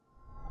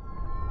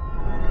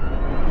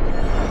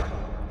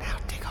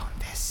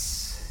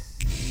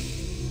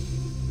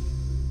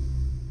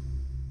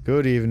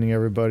Good evening,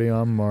 everybody.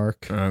 I'm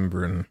Mark. I'm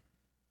Brennan.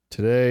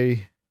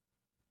 Today,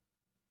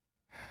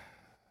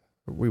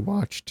 we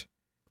watched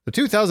the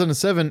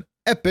 2007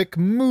 epic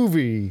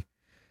movie.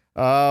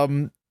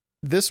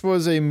 This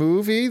was a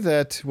movie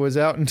that was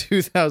out in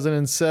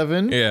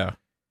 2007. Yeah.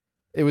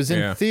 It was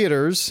in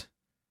theaters,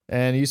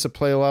 and it used to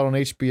play a lot on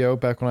HBO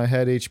back when I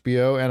had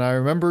HBO, and I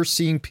remember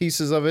seeing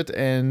pieces of it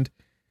and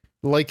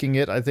liking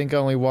it. I think I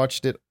only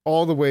watched it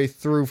all the way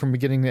through from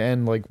beginning to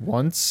end like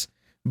once,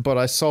 but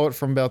I saw it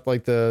from about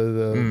like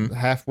the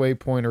halfway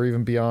point or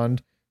even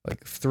beyond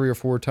like 3 or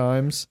 4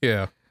 times.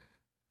 Yeah.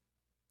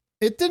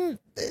 It didn't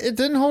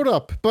hold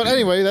up. But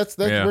anyway,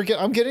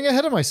 I'm getting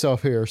ahead of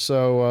myself here.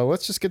 So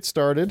let's just get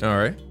started. All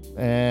right.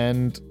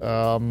 And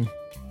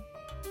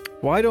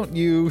why don't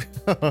you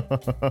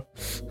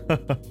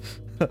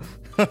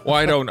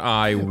Why don't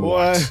I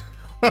what?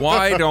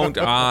 Why don't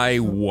I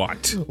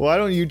what? Why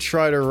don't you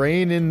try to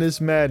rein in this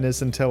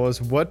madness and tell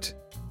us what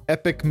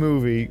epic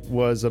movie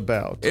was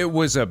about? It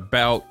was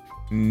about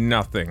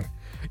nothing.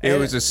 It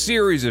was a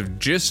series of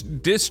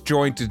just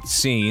disjointed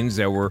scenes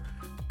that were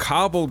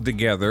cobbled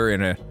together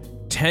in a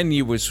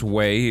tenuous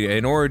way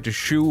in order to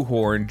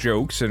shoehorn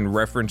jokes and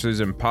references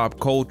and pop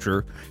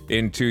culture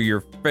into your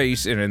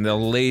face and in the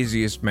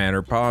laziest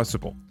manner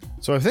possible.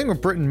 So I think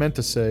what Britain meant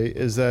to say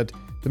is that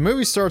the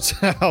movie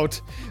starts out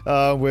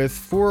with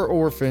 4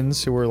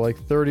 orphans who are like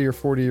 30 or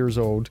 40 years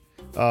old,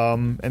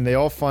 and they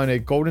all find a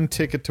golden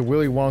ticket to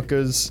Willy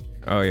Wonka's.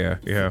 Oh yeah,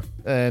 yeah.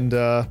 And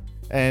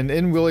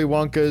in Willy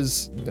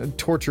Wonka's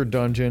torture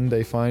dungeon,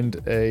 they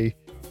find a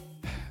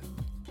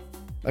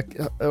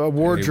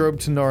wardrobe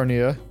to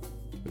Narnia.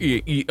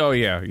 Oh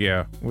yeah,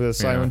 yeah. With a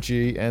silent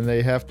G, and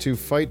they have to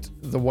fight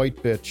the white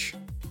bitch.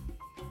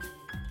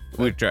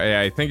 Which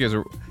I think is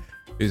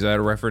that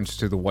a reference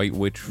to the White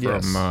Witch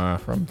from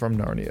from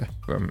Narnia?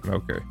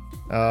 Okay.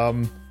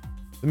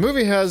 The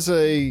movie has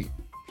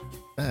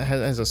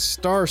a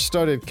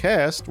star-studded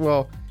cast.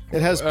 Well,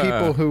 it has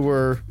people who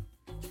were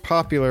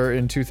popular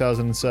in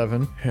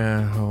 2007.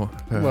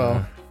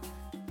 Well,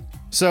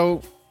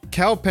 so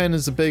Kal Penn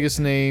is the biggest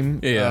name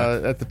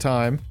at the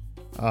time.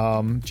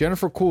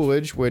 Jennifer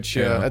Coolidge, which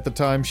at the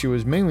time she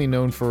was mainly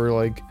known for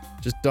like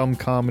just dumb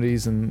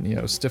comedies and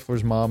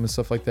Stifler's Mom and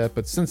stuff like that,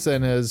 but since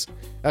then has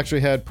actually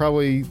had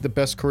probably the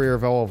best career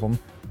of all of them.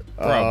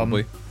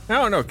 Probably.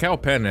 I don't know. Kal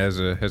Penn has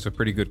a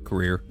pretty good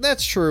career.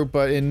 That's true,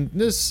 but in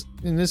this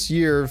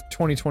year of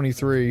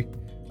 2023,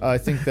 I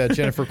think that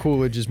Jennifer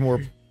Coolidge is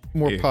more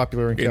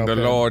popular than Kal Penn.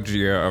 In the large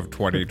year of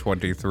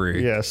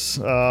 2023. Yes.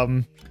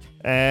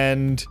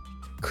 And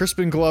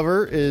Crispin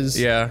Glover is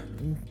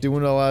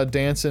doing a lot of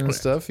dancing and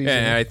stuff.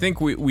 And I think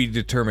we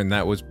determined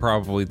that was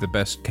probably the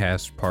best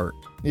cast part.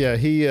 Yeah,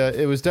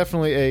 it was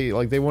definitely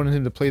they wanted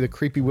him to play the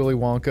creepy Willy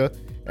Wonka,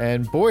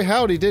 and boy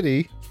howdy did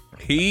he.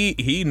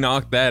 He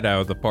knocked that out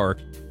of the park.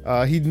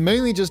 He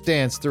mainly just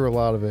danced through a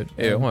lot of it.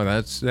 Yeah, well,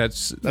 that's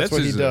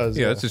what he does.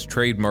 Yeah, that's his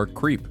trademark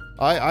creep.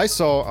 I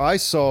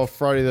saw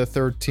Friday the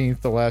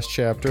 13th, the last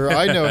chapter.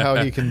 I know how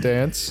he can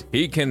dance.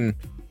 He can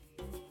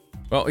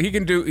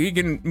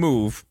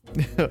move.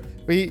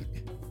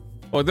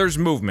 There's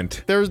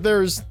movement.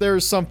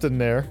 There's something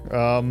there.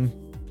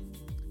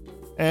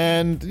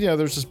 And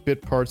there's just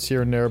bit parts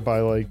here and there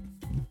by like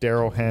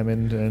Daryl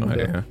Hammond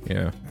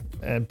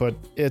and but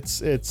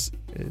it's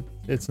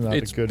not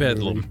a good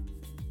bedlam. movie.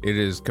 It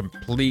is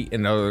complete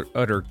and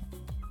utter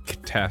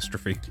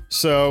catastrophe.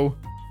 So,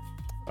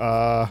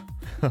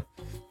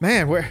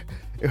 man,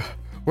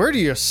 where do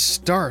you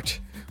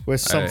start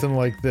with something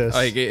like this?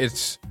 Like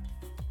it's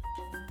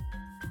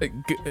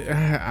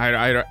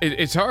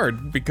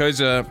hard because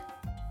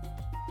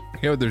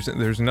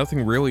there's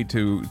nothing really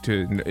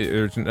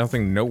there's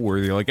nothing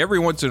noteworthy. Like every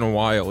once in a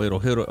while it'll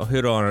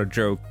hit on a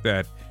joke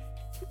that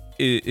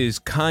is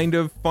kind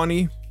of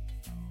funny,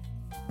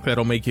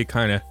 that'll make you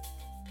kind of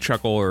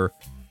chuckle or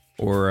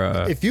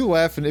if you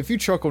laugh and if you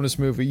chuckle in this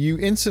movie, you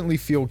instantly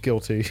feel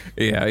guilty.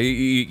 Yeah,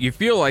 you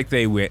feel like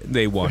they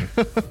won.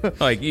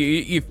 Like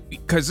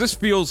because this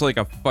feels like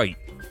a fight.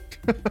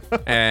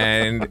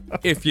 And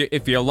if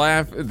you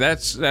laugh,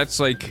 that's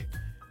like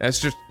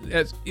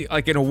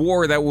in a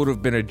war that would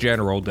have been a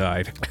general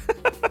died.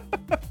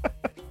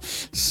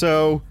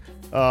 So,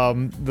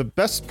 the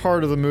best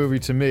part of the movie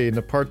to me, and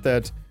the part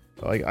that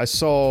like I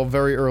saw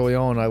very early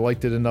on, I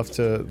liked it enough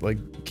to like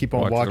keep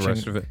on watching. The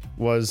rest of it.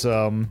 Was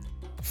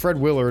Fred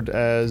Willard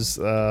as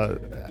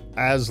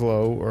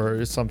Aslo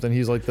or something.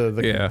 He's like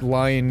the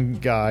lion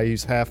guy.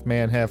 He's half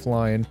man, half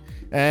lion,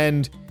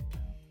 and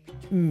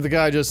the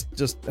guy just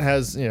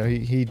has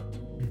he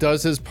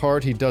does his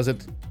part. He does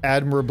it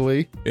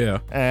admirably. Yeah.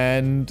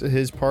 And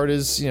his part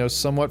is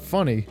somewhat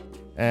funny,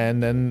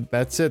 and then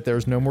that's it.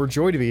 There's no more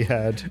joy to be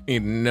had.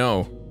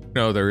 No,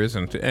 there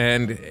isn't,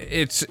 and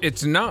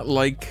it's not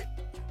like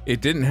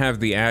it didn't have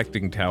the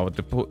acting talent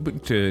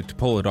to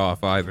pull it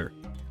off either.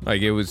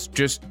 Like it was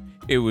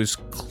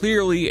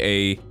clearly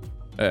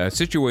a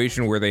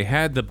situation where they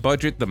had the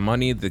budget, the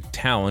money, the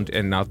talent,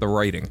 and not the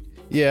writing.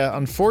 Yeah,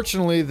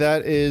 unfortunately,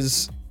 that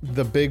is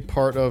the big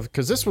part of,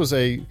 because this was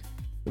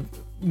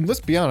let's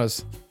be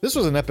honest, this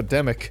was an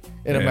epidemic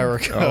in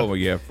America. Oh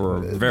yeah, for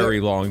a very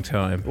long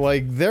time.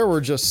 Like, there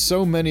were just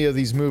so many of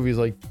these movies,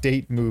 like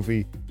date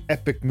movie,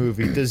 epic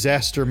movie,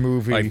 disaster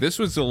movie. Like, this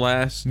was the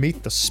last...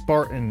 Meet the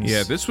Spartans.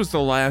 Yeah, this was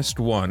the last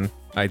one,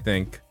 I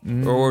think.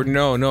 Or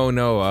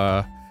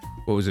no.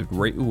 What was it?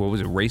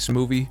 Race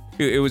movie?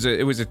 It was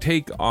a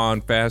take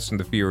on Fast and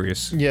the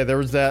Furious. Yeah, there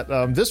was that.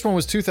 This one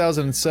was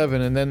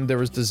 2007, and then there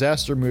was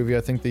Disaster Movie,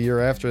 I think the year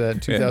after that,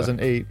 in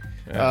 2008.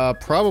 Yeah.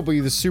 Probably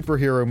the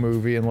superhero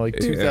movie in like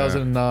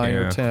 2009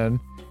 or 10.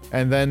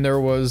 And then there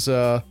was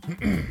like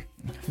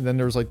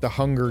the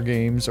Hunger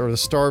Games or the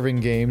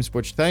Starving Games,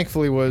 which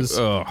thankfully was,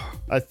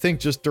 I think,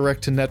 just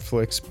direct to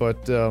Netflix.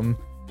 But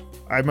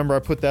I remember I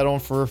put that on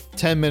for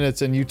 10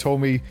 minutes, and you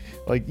told me,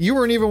 like, you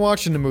weren't even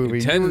watching the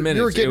movie. 10 minutes.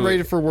 You were getting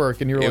ready for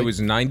work, and you were like... It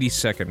was 90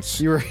 seconds.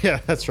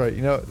 Yeah, that's right.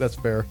 You know, that's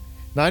fair.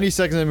 90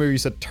 seconds in the movie, you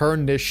said,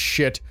 turn this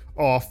shit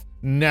off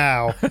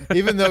now.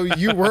 Even though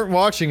you weren't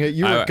watching it,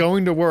 you were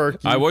going to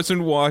work. I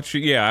wasn't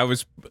watching. Yeah, I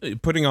was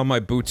putting on my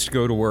boots to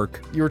go to work.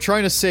 You were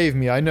trying to save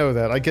me. I know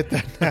that. I get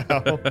that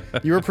now.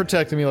 You were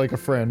protecting me like a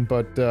friend,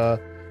 but yeah,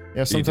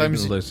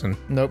 sometimes... You didn't listen.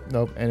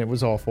 Nope, and it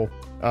was awful.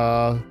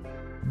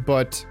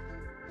 But...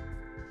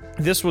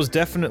 This was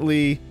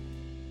definitely...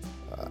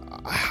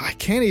 I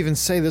can't even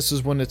say this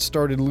is when it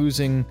started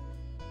losing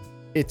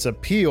its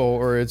appeal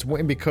or its...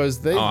 Because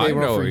they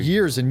were for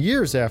years and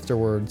years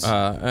afterwards.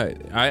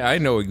 I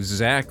know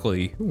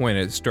exactly when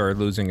it started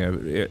losing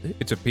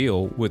its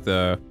appeal with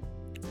Not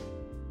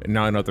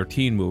Another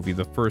Teen Movie,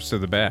 the first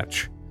of the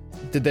batch.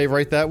 Did they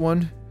write that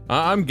one?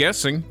 I'm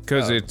guessing,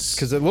 because it's...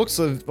 Because it looks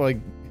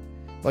like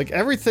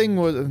everything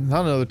was...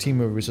 Not Another Teen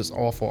Movie was just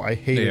awful. I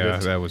hated it. Yeah,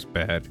 that was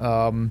bad.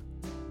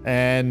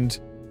 And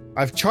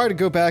I've tried to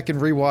go back and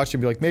rewatch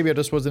and be like, maybe I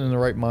just wasn't in the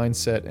right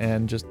mindset,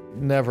 and just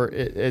never,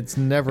 it's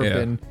never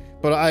been.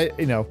 But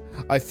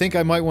I think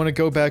I might want to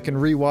go back and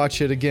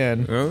rewatch it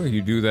again. Oh,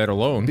 you do that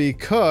alone.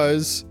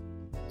 Because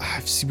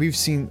we've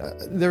seen,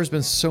 there's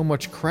been so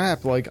much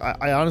crap. Like,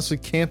 I honestly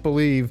can't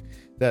believe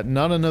that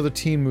Not Another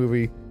Teen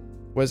Movie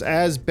was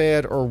as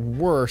bad or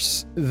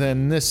worse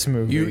than this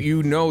movie.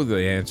 You know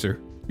the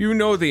answer. You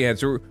know the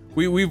answer.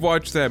 We've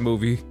watched that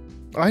movie.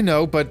 I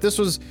know, but this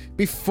was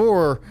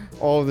before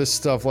all of this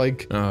stuff.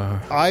 Like,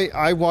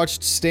 I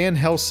watched Stan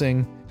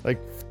Helsing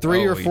like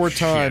 3 or 4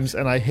 times,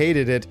 and I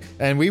hated it.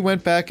 And we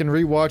went back and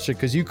rewatched it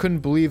because you couldn't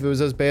believe it was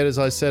as bad as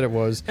I said it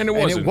was. And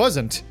it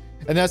wasn't.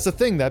 And that's the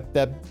thing,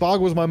 that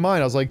boggles my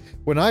mind. I was like,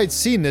 when I had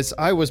seen this,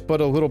 I was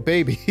but a little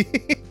baby.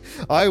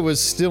 I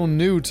was still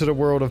new to the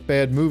world of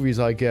bad movies,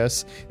 I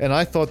guess. And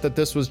I thought that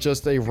this was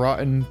just a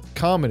rotten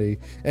comedy.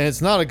 And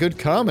it's not a good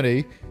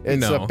comedy.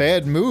 It's a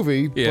bad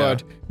movie,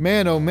 but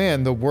man, oh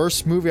man, the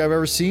worst movie I've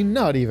ever seen?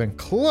 Not even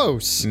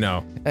close.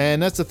 No. And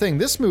that's the thing,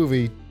 this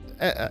movie,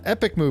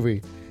 epic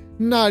movie,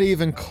 not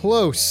even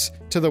close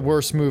to the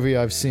worst movie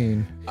I've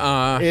seen.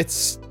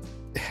 It's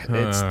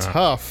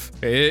tough.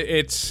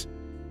 It's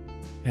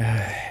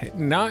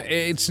not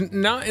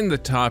in the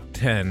top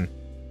 10,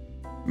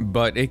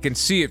 but it can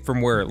see it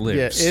from where it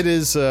lives. Yeah, it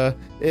is.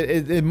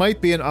 It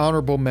might be an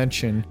honorable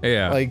mention.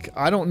 Yeah. Like,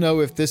 I don't know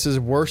if this is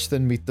worse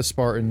than Meet the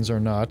Spartans or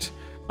not.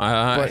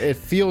 But it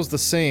feels the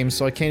same,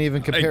 so I can't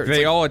even compare.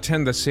 They all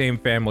attend the same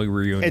family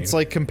reunion. It's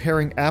like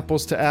comparing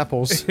apples to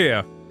apples.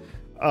 Yeah.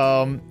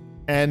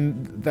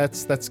 And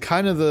that's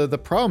kind of the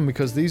problem,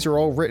 because these are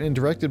all written and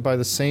directed by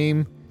the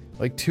same,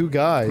 like, 2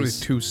 guys.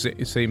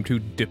 Same two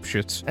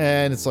dipshits.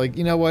 And it's like,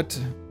 you know what?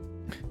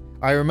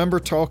 I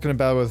remember talking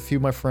about it with a few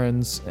of my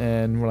friends,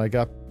 and when I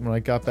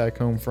got back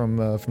home from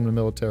the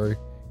military,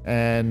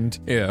 and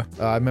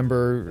I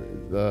remember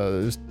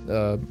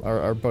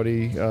our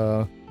buddy.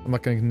 I'm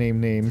not going to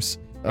name names.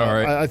 All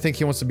right. I think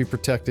he wants to be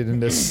protected in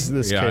this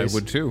case. Yeah, I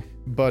would too.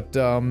 But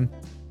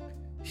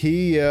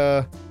he,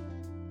 we'll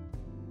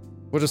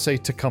just say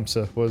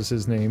Tecumseh was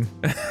his name.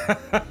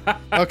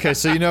 Okay,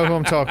 so you know who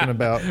I'm talking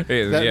about.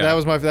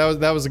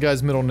 That was the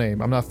guy's middle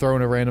name. I'm not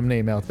throwing a random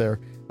name out there.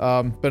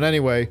 But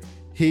anyway,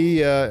 he,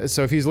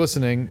 so if he's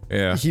listening,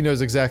 he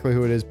knows exactly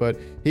who it is. But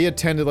he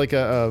attended like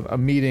a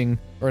meeting,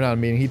 or not a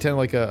meeting. He attended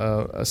like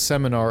a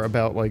seminar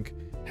about like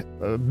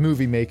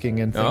movie making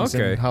and things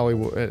in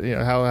Hollywood,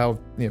 how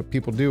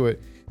people do it.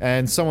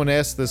 And someone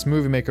asked this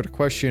movie maker the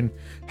question,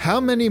 how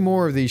many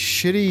more of these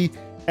shitty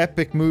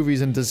epic movies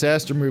and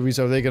disaster movies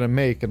are they going to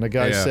make? And the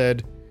guy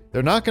said,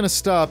 they're not going to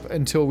stop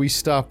until we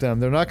stop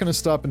them. They're not going to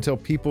stop until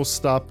people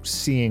stop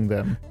seeing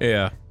them.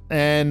 Yeah.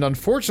 And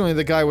unfortunately,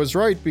 the guy was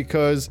right,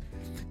 because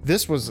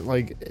this was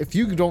like, if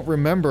you don't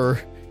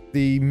remember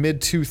the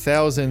mid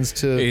 2000s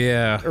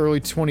to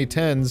early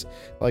 2010s,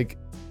 like,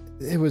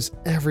 it was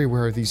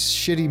everywhere. These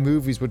shitty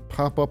movies would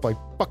pop up like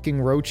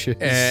fucking roaches.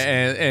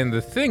 And the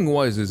thing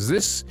was,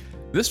 this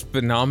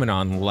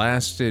phenomenon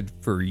lasted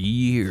for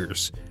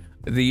years.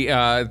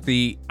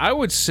 I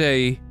would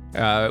say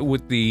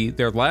with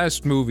their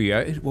last movie,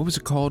 what was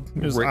it called?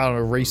 It was, I don't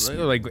know, Race,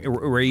 like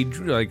Rage,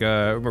 like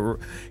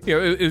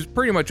it was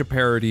pretty much a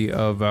parody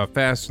of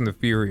Fast and the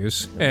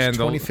Furious. And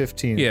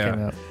 2015. Yeah, it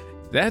came out.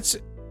 That's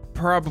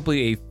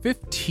probably a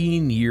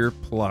 15-year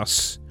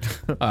plus,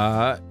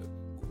 a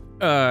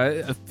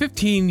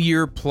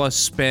 15-year plus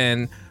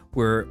span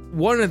where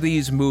one of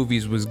these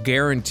movies was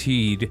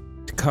guaranteed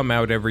to come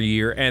out every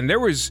year, and there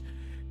was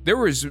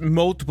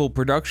multiple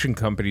production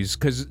companies,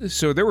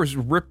 so there was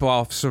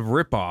rip-offs of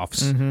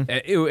rip-offs,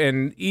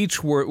 and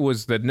each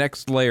was the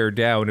next layer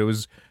down. It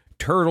was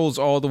Turtles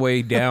all the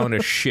way down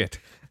to shit.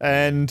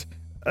 And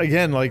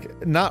again,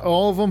 like, not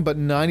all of them, but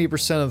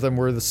 90% of them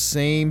were the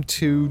same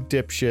two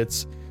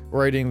dipshits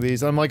writing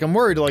these. I'm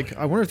worried, like,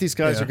 I wonder if these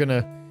guys are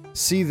gonna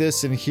see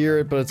this and hear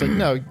it, but it's like,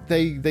 no,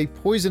 they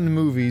poisoned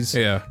movies.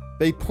 Yeah.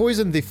 They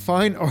poisoned the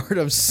fine art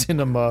of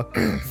cinema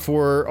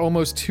for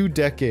almost 2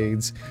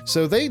 decades,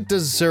 so they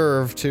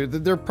deserve to.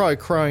 They're probably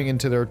crying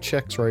into their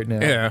checks right now.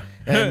 Yeah.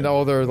 And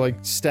all their, like,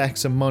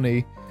 stacks of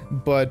money,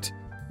 but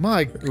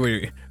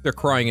Wait, they're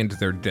crying into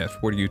their death.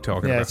 What are you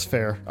talking about? Yeah, it's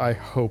fair. I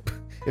hope.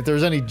 If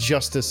there's any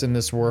justice in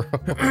this world.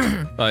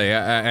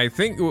 I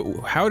think,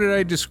 how did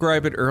I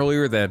describe it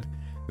earlier? That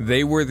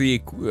they were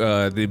the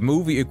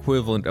movie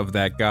equivalent of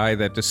that guy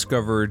that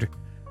discovered,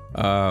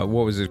 what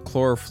was it,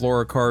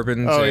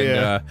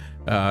 chlorofluorocarbons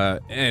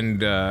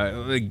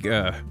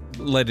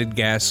leaded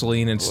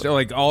gasoline and stuff,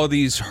 like all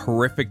these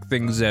horrific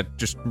things that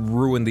just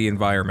ruin the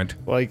environment.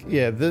 Like,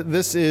 yeah,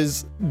 this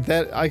is,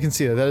 that, I can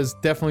see that. That is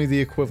definitely the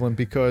equivalent,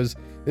 because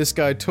this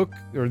guy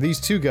these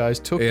two guys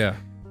took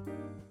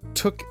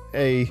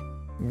a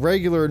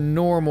regular,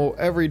 normal,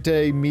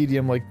 everyday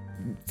medium like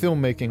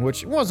filmmaking,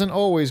 which wasn't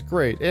always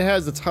great. It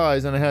has its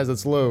highs and it has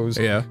its lows.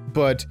 Yeah.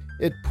 But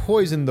it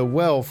poisoned the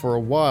well for a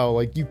while.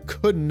 Like, you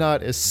could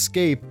not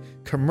escape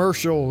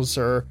commercials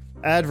or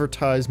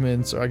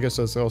advertisements, or I guess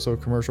that's also a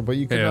commercial, but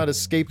you could not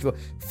escape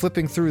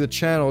flipping through the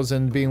channels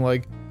and being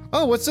like,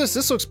 oh, what's this?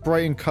 This looks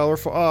bright and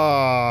colorful.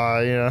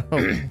 To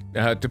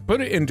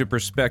put it into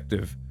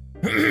perspective,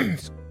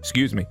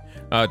 excuse me,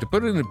 to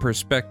put it into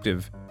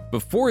perspective,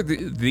 before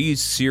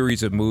these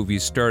series of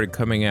movies started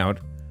coming out,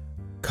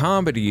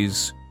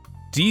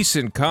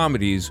 decent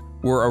comedies,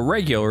 were a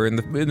regular in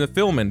the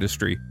film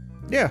industry.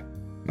 Yeah.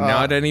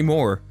 Not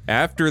anymore.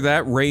 After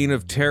that reign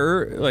of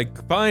terror,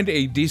 like, find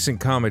a decent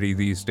comedy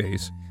these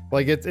days.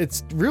 Like,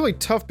 it's really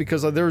tough,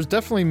 because there's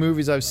definitely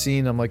movies I've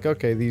seen, I'm like,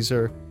 okay, this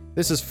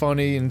is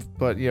funny,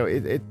 but, you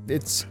know,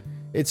 it's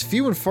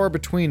few and far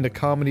between the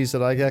comedies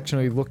that I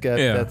actually look at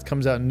that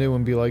comes out new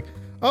and be like,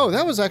 oh,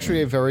 that was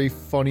actually a very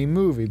funny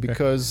movie,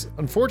 because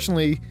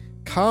unfortunately,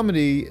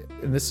 comedy,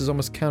 and this is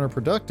almost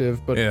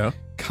counterproductive, but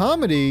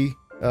comedy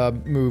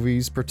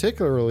movies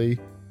particularly,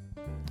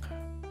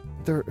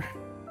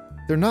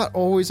 they're not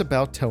always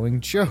about telling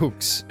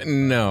jokes.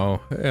 No.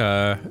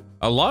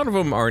 A lot of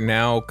them are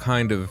now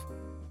kind of,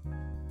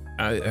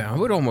 I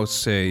would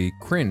almost say,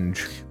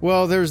 cringe.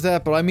 Well, there's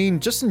that, but I mean,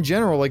 just in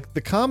general, like,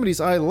 the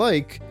comedies I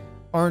like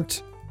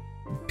aren't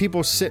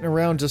people sitting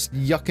around just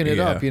yucking it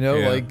up, you know?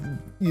 Like,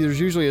 there's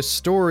usually a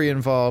story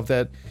involved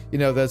that, you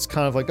know, that's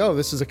kind of like, oh,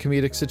 this is a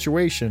comedic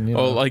situation, you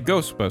know? Oh, like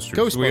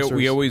Ghostbusters.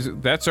 We always,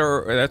 that's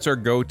our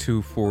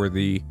go-to for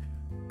the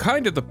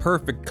kind of the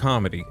perfect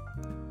comedy.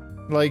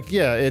 Like,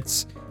 yeah,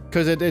 it's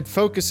because it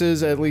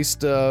focuses at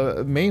least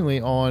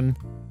mainly on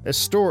a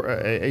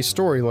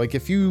story. Like,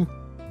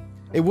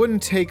 it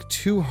wouldn't take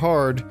too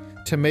hard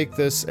to make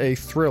this a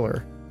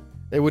thriller.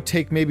 It would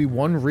take maybe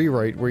one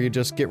rewrite where you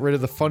just get rid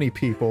of the funny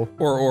people.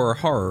 Or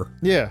horror.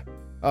 Yeah.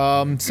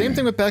 Same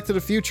thing with Back to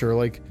the Future.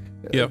 Like,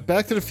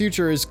 Back to the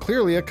Future is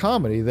clearly a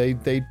comedy.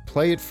 They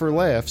play it for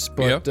laughs,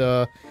 but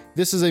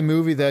this is a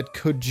movie that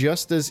could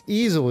just as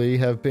easily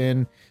have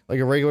been like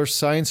a regular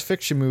science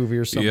fiction movie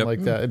or something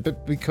like that.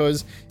 But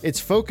because it's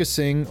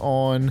focusing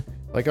on,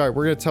 like, all right,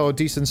 we're going to tell a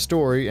decent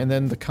story, and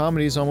then the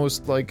comedy is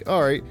almost like,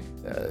 all right,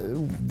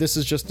 this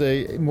is just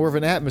a more of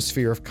an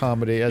atmosphere of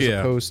comedy as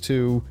opposed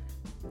to,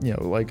 you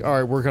know, like, all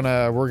right, we're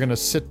gonna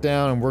sit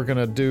down and we're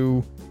gonna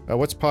do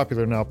what's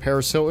popular now,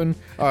 Paris Hilton.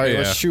 All right,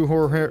 let's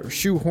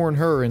shoehorn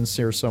her in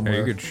here somewhere. Yeah,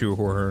 you could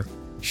shoehorn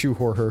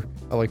her.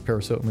 I like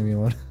Paris Hilton. Leave me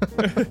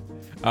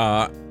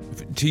alone.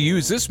 To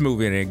use this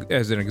movie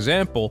as an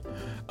example,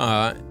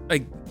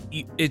 like,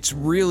 it's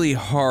really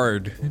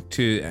hard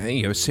to,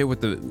 you know, say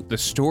what the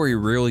story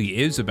really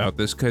is about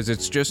this, because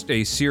it's just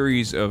a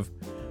series of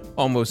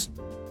almost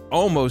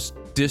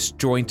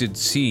disjointed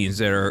scenes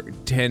that are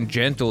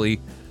tangentially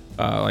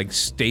like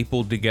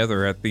stapled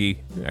together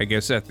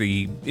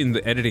in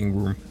the editing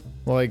room.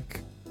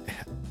 Like,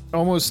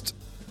 almost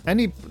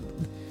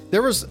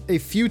there was a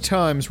few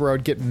times where I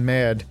would get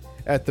mad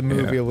at the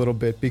movie a little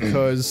bit,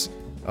 because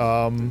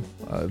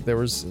there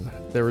was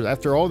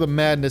after all the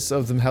madness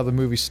of how the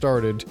movie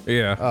started,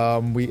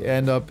 we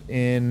end up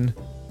in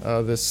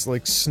this,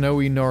 like,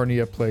 snowy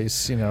Narnia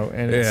place, you know,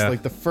 and it's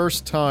like the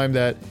first time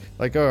that,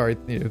 like, all right,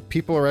 you know,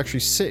 people are actually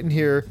sitting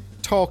here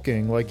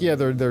talking, like,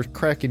 they're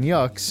cracking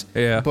yucks,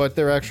 but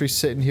they're actually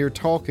sitting here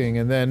talking,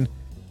 and then,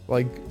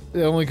 like,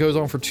 it only goes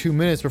on for 2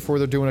 minutes before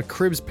they're doing a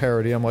Cribs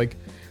parody. I'm like,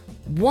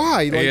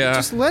 why? Like,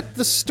 just let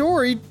the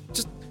story,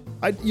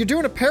 you're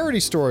doing a parody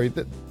story,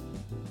 that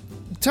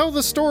tell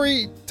the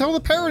story, tell the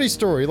parody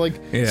story. Like,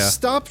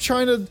 stop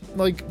trying to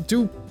like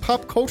do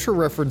pop culture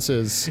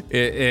references.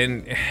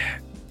 And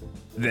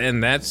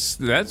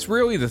that's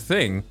really the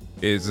thing,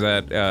 is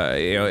that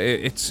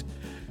it's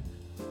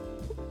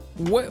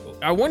what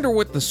I wonder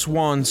what the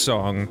swan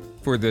song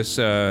for this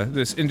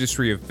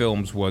industry of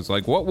films was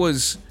like.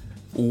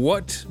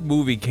 What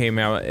movie came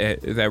out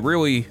that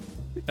really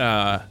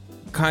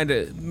kind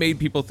of made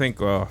people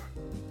think, oh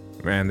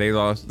man, they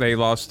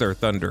lost their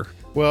thunder.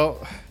 Well,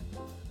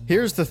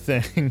 here's the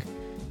thing.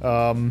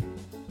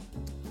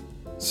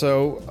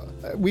 So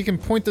we can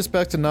point this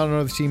back to Not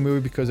Another Teen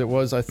Movie because it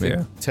was, I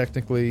think,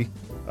 technically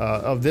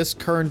of this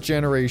current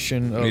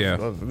generation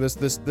of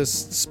this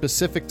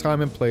specific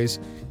time and place,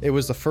 it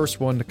was the first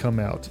one to come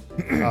out.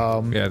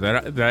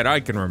 That I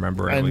can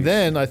remember. And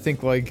then I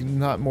think like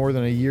not more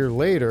than a year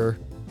later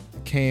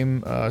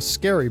came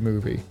Scary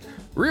Movie.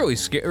 Really?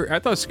 I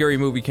thought Scary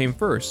Movie came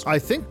first. I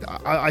think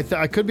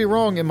I could be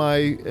wrong in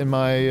my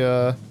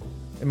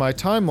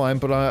timeline,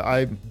 but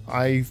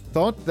I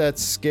thought that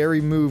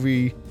Scary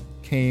Movie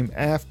came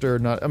after.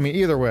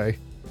 Either way.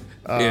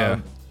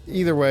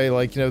 Either way,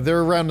 like,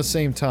 they're around the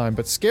same time.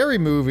 But Scary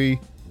Movie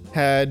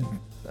had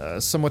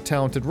somewhat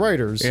talented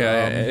writers.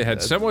 Yeah, it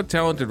had somewhat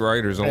talented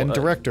writers and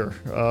director.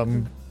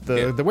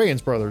 The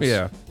Wayans brothers.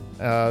 Yeah.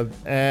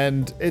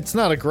 And it's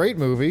not a great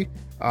movie.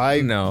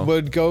 I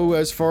would go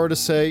as far to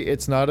say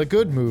it's not a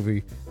good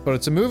movie, but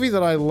it's a movie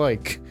that I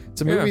like. It's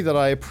a movie that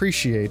I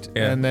appreciate.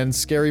 Yeah. And then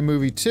Scary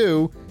Movie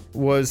 2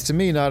 was, to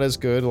me, not as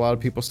good. A lot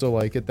of people still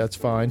like it. That's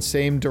fine.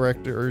 Same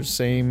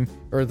directors, at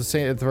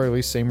the very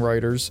least, same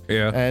writers.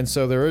 Yeah. And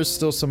so there is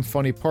still some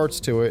funny parts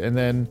to it. And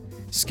then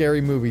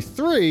Scary Movie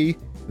 3,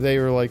 they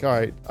were like, all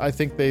right, I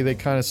think they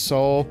kind of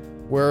saw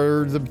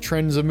where the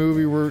trends of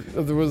movie were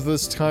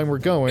this time were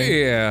going.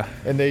 Yeah.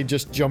 And they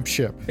just jumped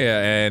ship.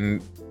 Yeah,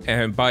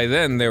 and by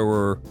then there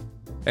were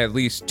at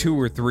least 2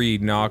 or 3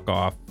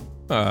 knockoff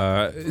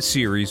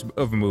series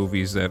of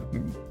movies that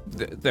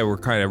were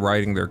kind of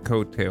riding their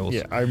coattails.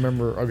 Yeah, I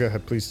remember. Oh, go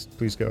ahead, please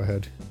go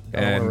ahead. I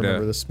don't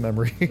remember this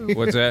memory.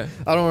 What's that?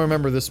 I don't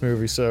remember this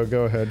movie, so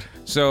go ahead.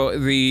 So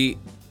I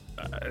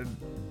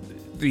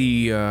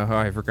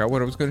forgot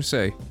what I was going to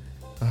say.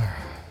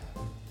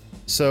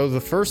 So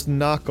the first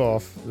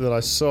knockoff that I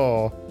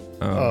saw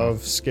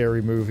of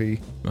Scary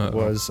Movie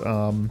was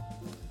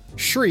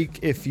Shriek,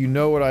 If You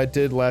Know What I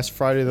Did Last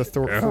Friday the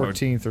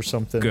 14th or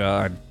something.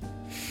 God.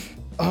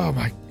 Oh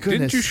my goodness.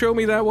 Didn't you show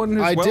me that one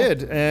as well? I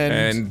did,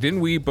 and didn't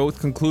we both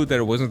conclude that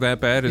it wasn't that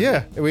bad?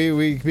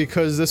 We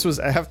because this was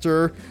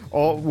after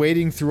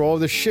wading through all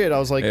this shit. I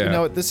was like,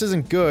 this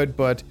isn't good,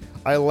 but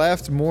I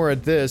laughed more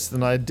at this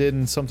than I did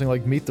in something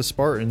like Meet the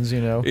Spartans,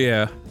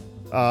 Yeah.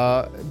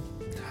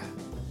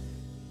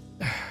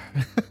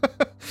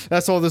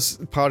 That's all this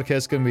podcast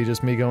is gonna be,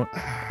 just me going.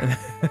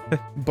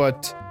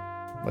 But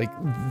like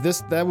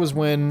that was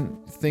when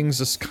things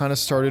just kind of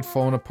started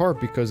falling apart,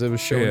 because it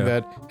was showing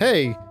that,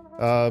 hey,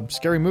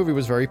 Scary Movie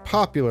was very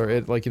popular.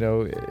 It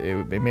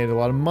it made a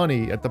lot of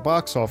money at the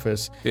box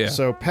office. Yeah.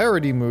 So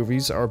parody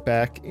movies are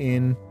back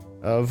in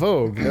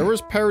vogue. There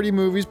was parody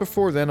movies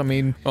before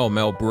then.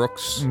 Mel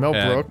Brooks.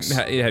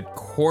 It had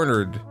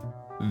cornered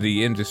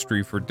the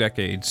industry for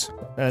decades.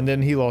 And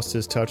then he lost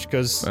his touch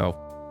because,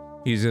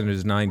 he's in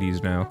his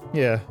 90s now.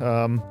 Yeah.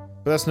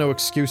 But that's no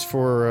excuse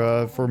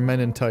for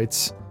Men in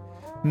Tights.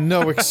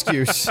 No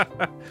excuse.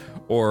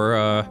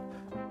 or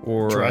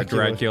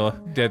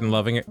Dracula, Dead and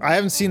Loving It. I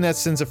haven't seen that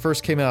since it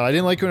first came out. I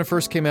didn't like it when it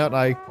first came out, and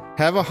I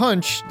have a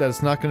hunch that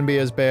it's not going to be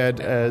as bad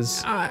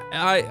as...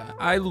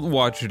 I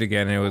watched it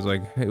again, and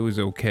it was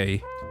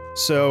okay.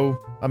 So,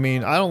 I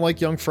don't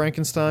like Young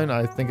Frankenstein.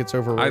 I think it's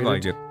overrated. I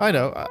like it. I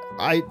know.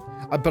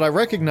 But I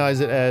recognize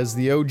it as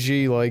the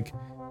OG, like,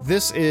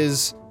 this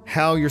is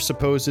how you're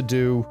supposed to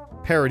do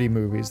parody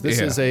movies. This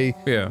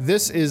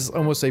is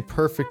almost a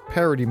perfect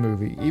parody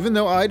movie. Even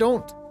though I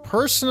don't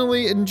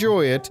personally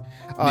enjoy it,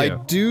 I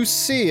do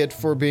see it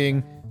for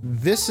being,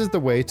 this is the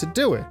way to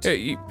do it.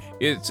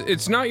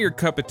 It's not your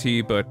cup of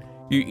tea, but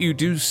you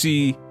do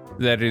see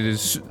that it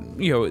is,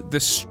 the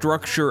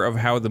structure of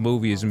how the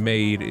movie is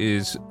made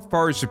is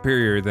far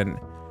superior than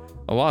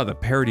a lot of the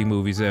parody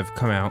movies that have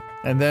come out.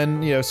 And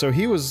then, so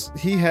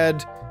he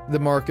had the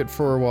market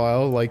for a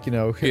while, like,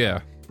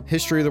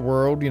 History of the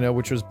World,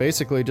 which was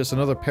basically just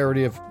another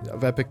parody of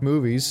epic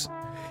movies.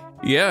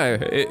 Yeah,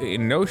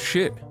 no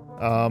shit.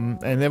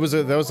 And that was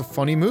a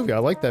funny movie. I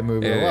like that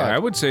movie a lot. I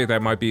would say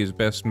that might be his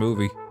best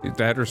movie.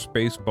 That or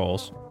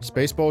Spaceballs.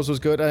 Spaceballs was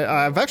good.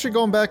 I've actually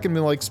gone back and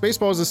been like,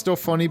 Spaceballs is still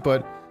funny,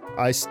 but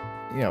as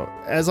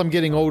I'm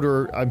getting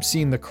older, I'm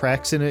seeing the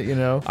cracks in it.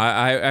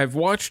 I've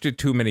watched it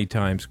too many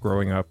times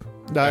growing up.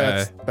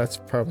 That's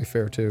probably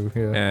fair too.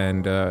 Yeah.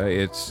 And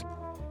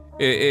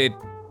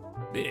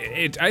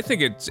I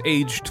think it's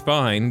aged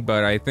fine,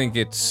 but I think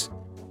it's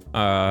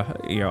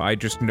I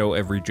just know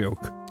every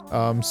joke.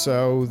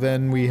 So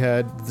then we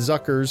had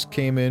Zuckers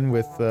came in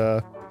with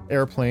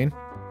Airplane.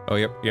 Oh,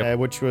 yep.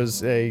 Which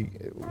was a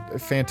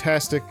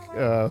fantastic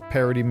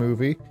parody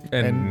movie.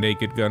 And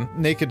Naked Gun.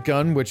 Naked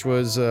Gun, which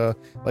was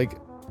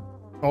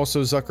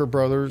also Zucker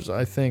Brothers,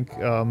 I think,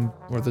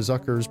 or the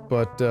Zuckers,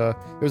 but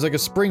it was like a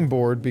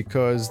springboard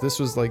because this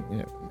was like,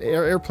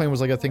 Airplane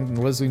was like, I think,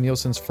 Leslie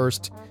Nielsen's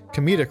first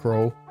comedic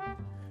role.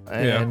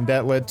 And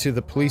that led to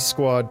the Police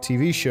Squad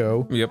TV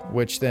show,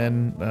 which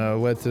then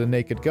led to the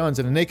Naked Guns.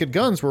 And the Naked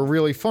Guns were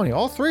really funny.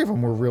 All three of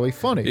them were really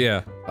funny.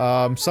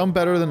 Yeah. Some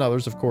better than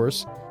others, of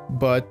course.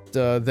 But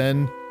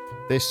then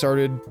they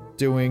started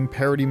doing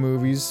parody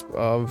movies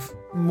of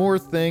more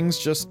things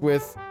just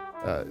with...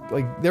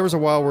 like, there was a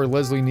while where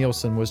Leslie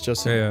Nielsen was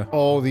just in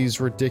all these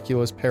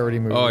ridiculous parody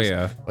movies. Oh,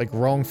 yeah. Like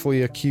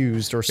Wrongfully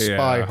Accused or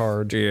Spy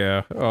Hard.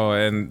 Yeah. Oh,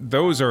 and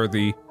those are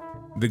the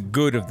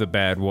good of the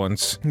bad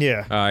ones.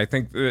 Yeah. I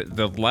think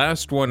the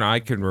last one I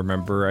can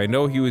remember, I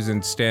know he was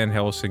in Stan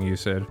Helsing, you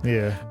said.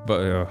 Yeah.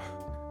 But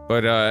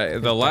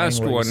the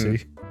last one,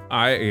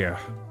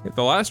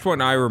 the last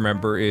one I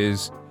remember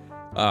is,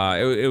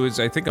 it was,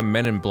 I think, a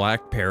Men in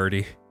Black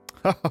parody.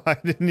 I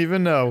didn't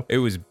even know. It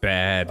was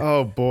bad.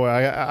 Oh boy,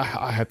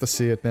 I have to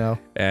see it now.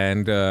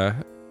 And,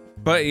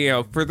 but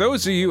for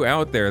those of you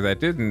out there that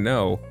didn't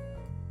know,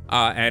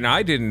 and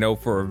I didn't know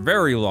for a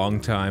very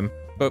long time,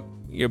 but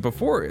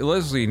before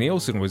Leslie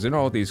Nielsen was in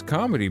all these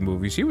comedy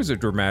movies, he was a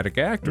dramatic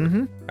actor.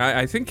 Mm-hmm.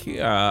 I think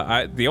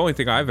the only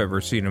thing I've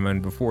ever seen him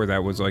in before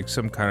that was like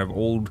some kind of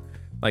old,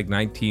 like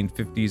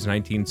 1950s,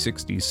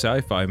 1960s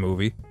sci-fi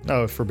movie.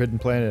 Oh, Forbidden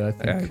Planet, I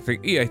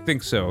think. I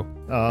think so.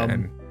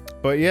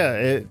 But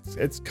yeah,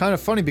 it's kind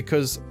of funny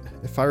because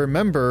if I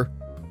remember,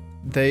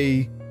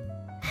 they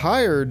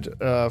hired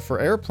for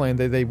Airplane,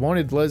 they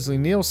wanted Leslie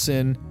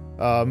Nielsen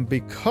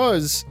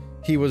because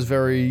he was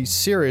very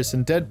serious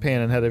and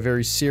deadpan and had a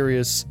very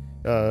serious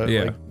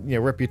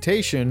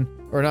reputation,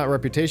 or not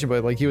reputation,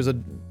 but like he was a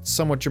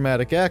somewhat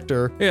dramatic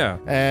actor. Yeah.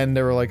 And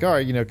they were like, all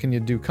right, can you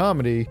do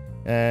comedy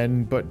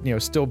but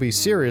still be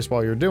serious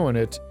while you're doing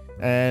it?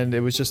 And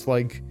it was just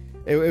like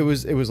it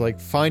was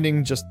like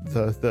finding just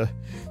the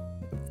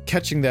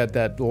catching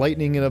that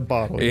lightning in a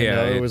bottle.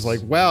 It was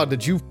like, wow,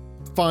 did you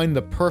find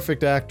the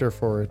perfect actor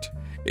for it?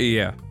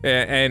 Yeah.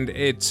 And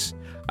it's,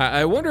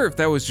 I wonder if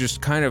that was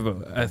just kind of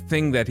a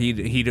thing that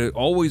he'd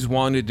always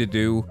wanted to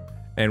do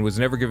and was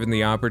never given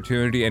the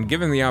opportunity, and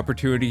given the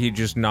opportunity, he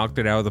just knocked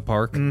it out of the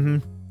park. Mm-hmm.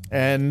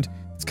 And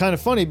it's kind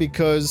of funny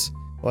because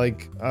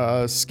like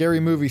Scary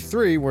Movie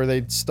 3, where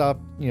they'd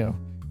stopped,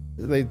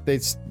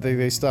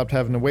 they stopped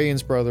having the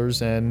Wayans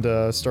brothers and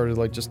started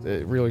like just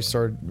it really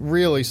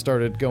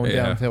started going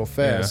downhill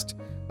fast.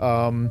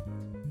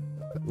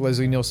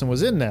 Leslie Nielsen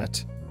was in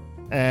that,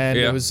 and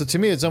it was, to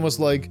me, it's almost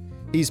like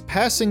he's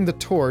passing the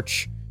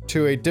torch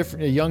to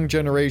a young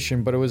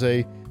generation, but it was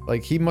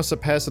he must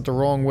have passed it the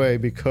wrong way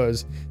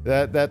because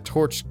that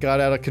torch got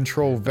out of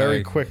control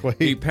very quickly.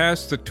 He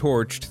passed the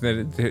torch to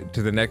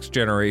the next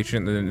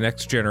generation. The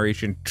next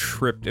generation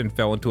tripped and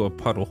fell into a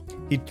puddle.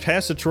 He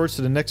passed the torch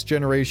to the next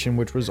generation,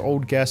 which was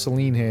old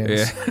gasoline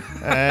hands,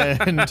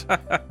 and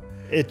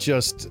it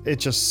just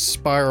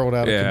spiraled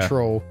out of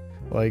control.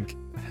 Like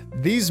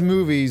these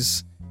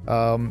movies.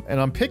 And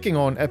I'm picking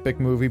on Epic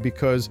Movie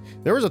because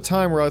there was a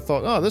time where I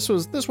thought, oh, this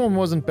one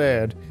wasn't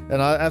bad,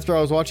 and after I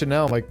was watching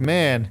now, I'm like,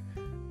 man,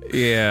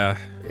 yeah,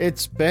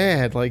 it's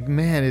bad. Like,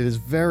 man, it is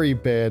very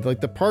bad.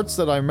 Like the parts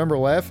that I remember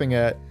laughing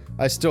at,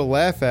 I still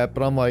laugh at,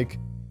 but I'm like,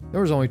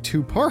 there was only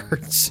 2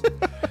 parts.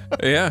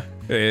 Yeah,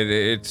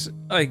 it's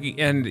like,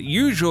 and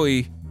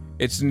usually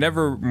it's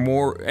never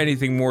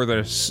anything more than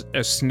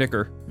a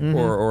snicker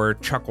or a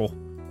chuckle,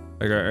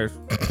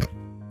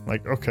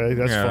 like okay,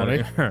 that's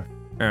funny.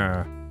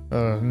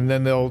 And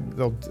then they'll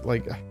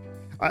like,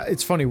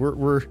 it's funny.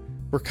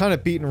 We're kind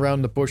of beating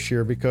around the bush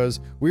here because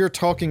we are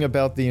talking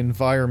about the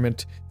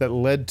environment that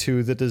led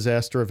to the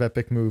disaster of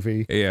Epic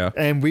Movie. Yeah.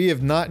 And we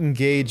have not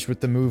engaged with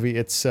the movie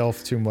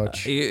itself too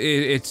much.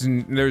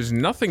 There's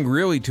nothing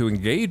really to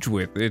engage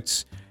with.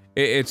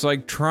 It's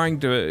like trying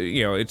to,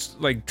 it's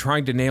like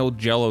trying to nail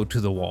Jell-O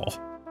to the wall.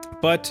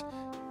 But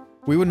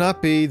we would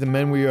not be the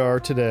men we are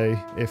today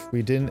if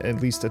we didn't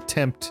at least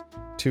attempt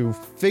to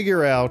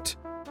figure out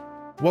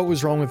what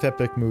was wrong with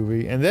Epic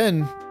Movie, and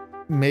then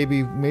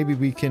maybe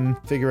we can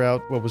figure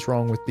out what was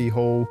wrong with the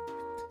whole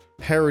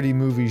parody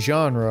movie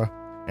genre,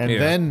 and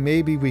then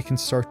maybe we can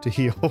start to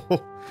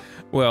heal.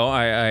 Well,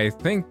 I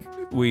think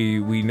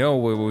we know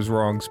what was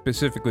wrong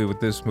specifically with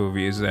this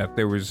movie is that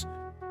there was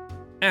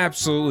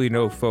absolutely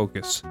no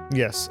focus.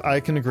 Yes, I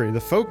can agree. The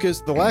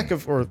focus, the lack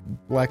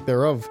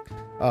thereof,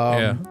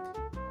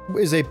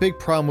 is a big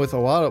problem with a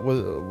lot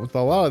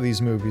of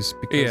these movies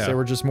because they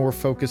were just more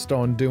focused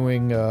on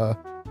doing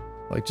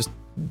just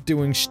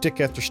doing shtick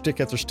after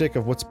shtick after shtick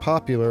of what's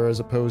popular as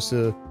opposed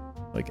to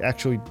like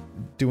actually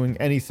doing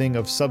anything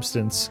of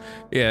substance.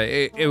 Yeah,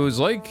 it was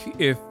like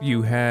if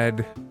you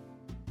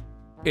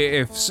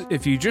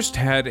just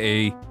had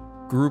a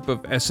group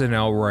of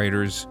SNL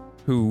writers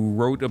who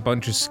wrote a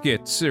bunch of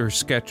skits or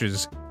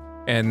sketches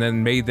and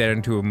then made that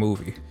into a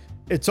movie.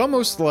 It's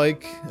almost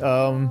like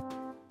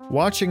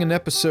watching an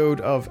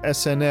episode of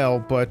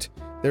SNL, but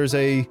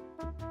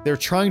they're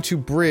trying to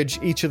bridge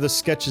each of the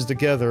sketches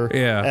together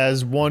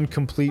as one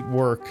complete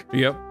work.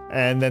 Yep.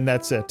 And then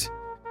that's it.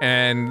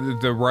 And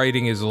the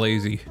writing is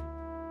lazy.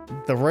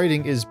 The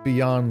writing is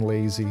beyond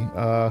lazy.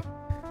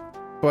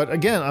 But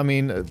again, I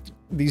mean,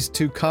 these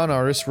two con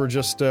artists were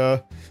just,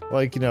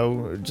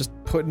 just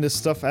putting this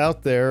stuff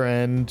out there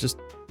and just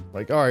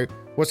like, all right,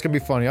 what's gonna be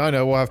funny? I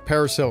know, we'll have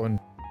Paris Hilton.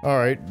 All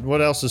right,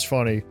 what else is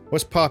funny?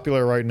 What's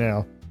popular right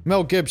now?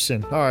 Mel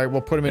Gibson. All right,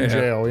 we'll put him in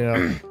jail,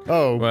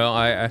 Oh. Well,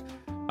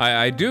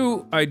 I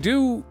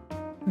do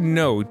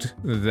note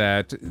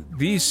that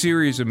these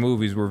series of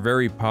movies were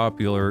very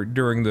popular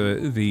during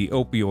the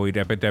opioid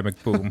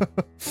epidemic boom.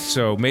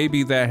 So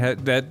maybe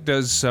that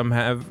does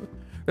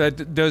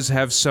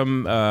have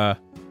some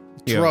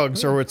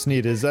drugs are what's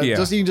needed. Is that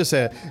just, you can just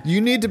say it. You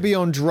need to be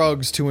on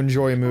drugs to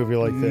enjoy a movie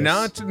like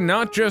this.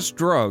 Not just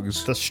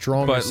drugs. The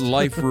strongest. But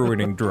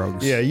life-ruining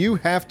drugs. Yeah, you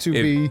have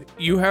to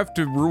You have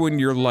to ruin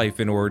your life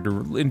in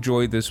order to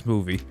enjoy this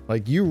movie.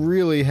 Like, you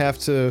really have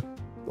to,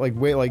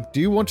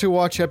 do you want to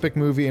watch epic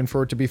movie and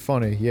for it to be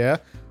funny? Yeah?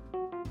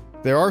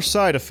 There are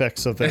side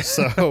effects of this,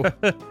 so...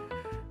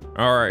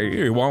 Alright,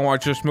 you wanna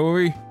watch this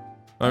movie?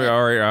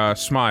 Alright,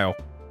 smile.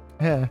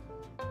 Yeah.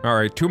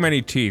 Alright, too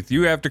many teeth.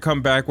 You have to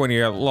come back when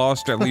you have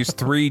lost at least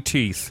 3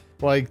 teeth.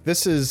 Like,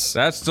 this is...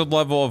 That's the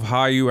level of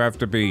high you have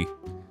to be.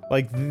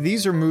 Like,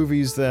 these are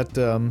movies that,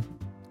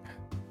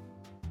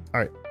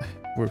 Alright,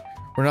 we're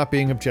not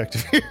being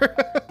objective here.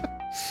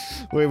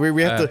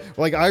 we have to...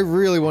 Like, I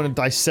really want to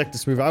dissect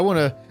this movie. I want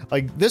to...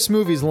 this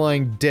movie's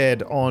lying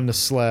dead on the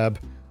slab.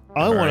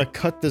 I want to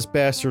cut this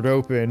bastard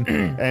open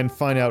and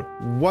find out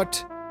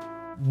what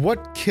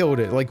killed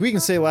it. Like, we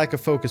can say lack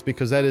of focus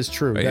because that is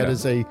true. That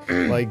is a,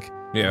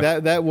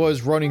 that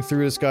was running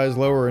through this guy's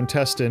lower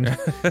intestine.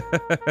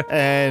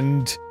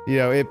 And,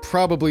 it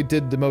probably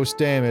did the most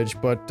damage,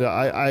 but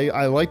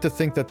I like to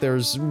think that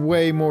there's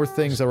way more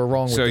things that were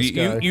wrong with this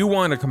guy. So you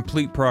want a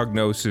complete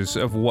prognosis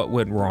of what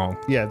went wrong.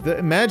 Yeah,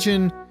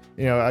 imagine,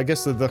 I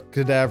guess the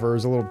cadaver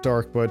is a little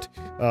dark, but,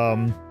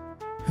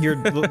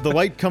 the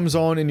light comes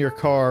on in your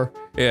car,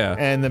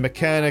 and the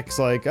mechanic's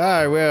like,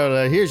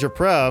 here's your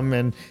problem,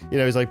 and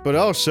he's like, but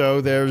also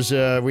there's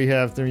we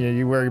have to,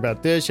 you worry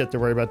about this, you have to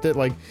worry about that.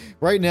 Like,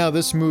 right now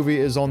this movie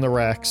is on the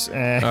racks,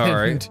 and all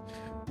right.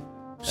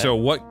 So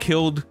what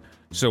killed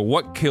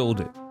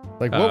it?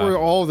 Like, what were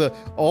all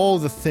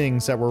the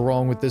things that were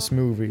wrong with this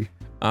movie?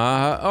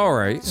 All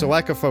right. So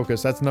lack of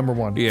focus, that's number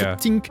one. Yeah.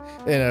 Tink,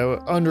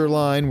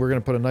 underline, we're gonna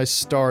put a nice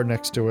star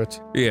next to it.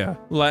 Yeah.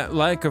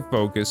 Lack of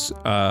focus.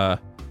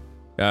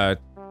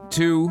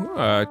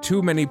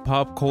 Too many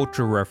pop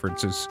culture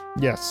references.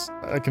 Yes,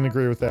 I can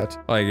agree with that.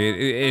 Like,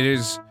 it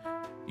is...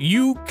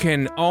 You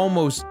can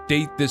almost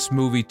date this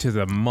movie to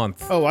the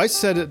month. Oh, I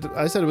said it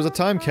was a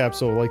time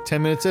capsule, like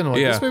 10 minutes in.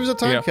 Like, this movie's a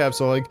time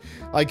capsule. Like,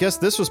 I guess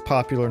this was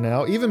popular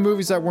now. Even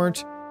movies that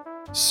weren't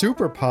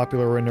super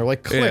popular were in there,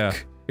 like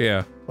Click.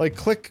 Yeah. Like,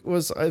 Click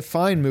was a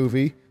fine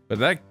movie. But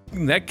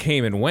that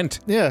came and went.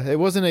 Yeah, it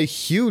wasn't a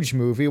huge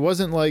movie. It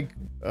wasn't like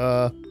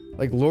Lord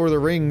of the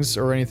Rings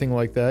or anything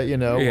like that,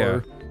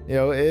 or,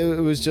 it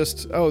was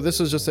just, this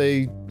was just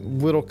a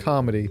little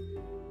comedy.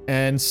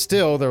 And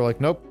still, they're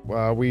like, nope,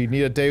 we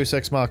need a Deus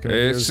Ex Machina.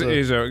 This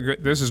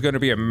is going to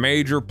be a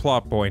major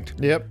plot point.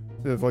 Yep.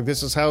 Like,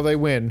 this is how they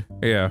win.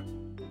 Yeah.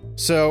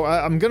 So,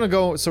 I'm gonna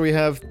go, so we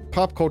have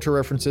pop culture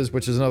references,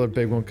 which is another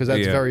big one, because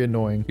that's very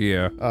annoying.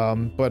 Yeah.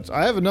 But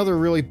I have another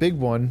really big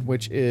one,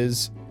 which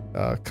is,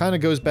 kind of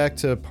goes back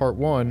to part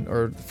one,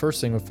 or the first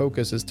thing with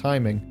focus is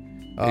timing.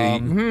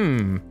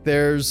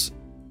 There's,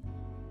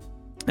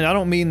 and I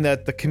don't mean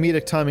that the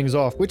comedic timing is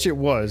off, which it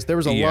was. There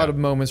was a lot of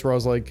moments where I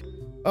was like,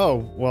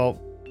 oh,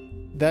 well,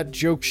 that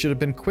joke should have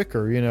been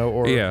quicker,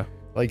 or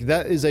like,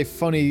 that is a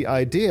funny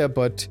idea,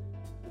 but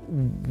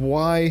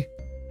why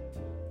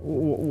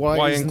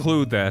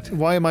include that?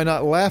 Why am I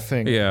not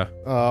laughing? Yeah.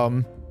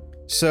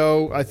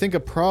 So I think a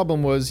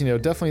problem was,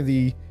 definitely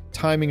the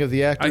timing of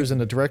the actors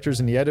and the directors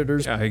and the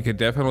editors. I could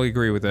definitely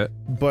agree with that.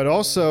 But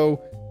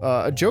also,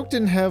 a joke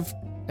didn't have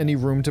any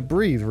room to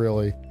breathe,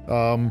 really.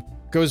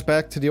 Goes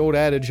back to the old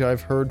adage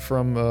I've heard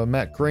from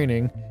Matt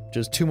Groening, which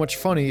is too much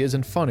funny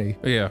isn't funny.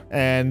 Yeah.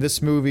 And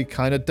this movie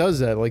kind of does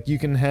that. Like, you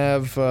can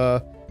have,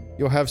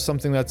 you'll have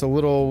something that's a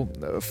little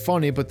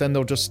funny, but then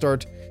they'll just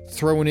start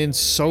throwing in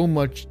so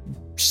much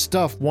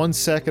stuff 1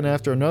 second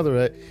after another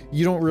that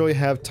you don't really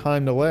have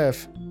time to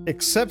laugh,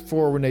 except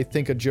for when they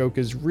think a joke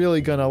is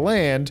really gonna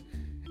land,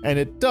 and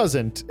it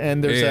doesn't,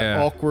 and there's that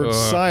awkward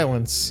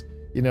silence.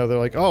 They're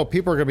like, oh,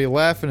 people are gonna be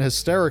laughing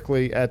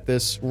hysterically at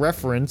this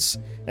reference,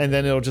 and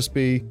then it'll just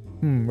be,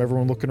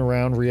 everyone looking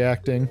around,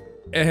 reacting.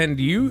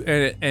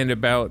 And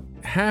about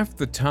half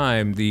the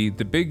time, the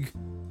big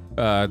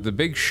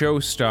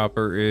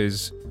showstopper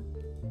is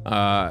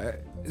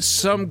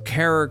some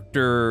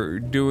character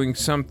doing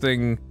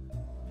something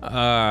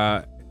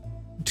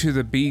to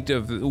the beat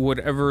of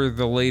whatever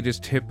the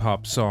latest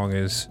hip-hop song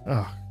is.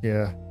 Oh,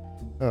 yeah.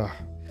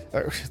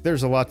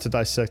 There's a lot to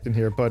dissect in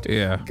here, but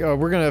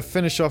we're gonna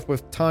finish off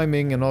with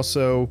timing, and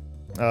also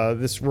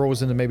this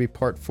rolls into maybe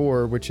part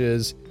 4, which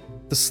is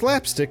the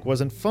slapstick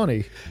wasn't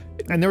funny,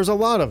 and there was a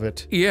lot of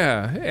it.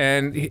 Yeah,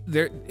 and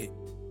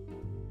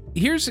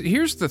here's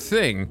the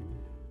thing.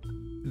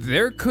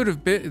 there could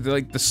have been,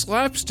 like, the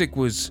slapstick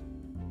was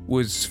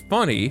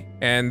funny,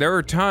 and there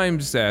were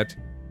times that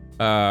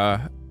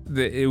the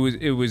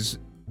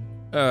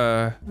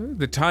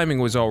timing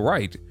was all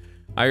right.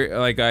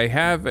 I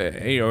have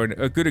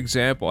a good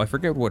example. I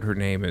forget what her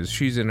name is.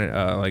 She's in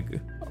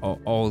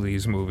all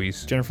these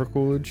movies. Jennifer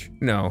Coolidge?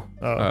 No.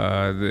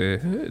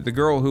 The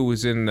girl who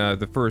was in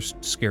the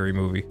first Scary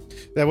Movie.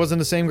 That wasn't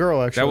the same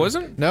girl, actually. That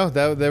wasn't? No,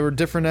 they were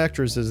different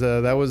actresses.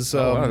 That was.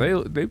 Wow,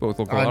 they both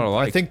look a lot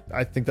alike.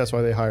 I think that's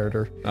why they hired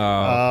her.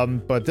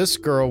 But this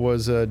girl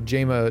was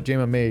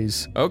Jayma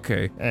Mays.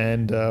 Okay.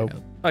 And I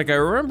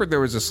remember there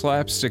was a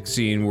slapstick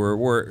scene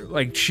where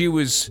like she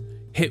was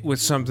hit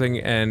with something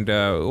and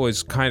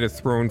was kind of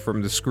thrown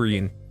from the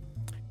screen.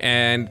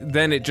 And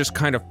then it just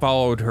kind of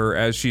followed her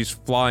as she's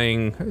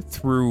flying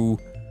through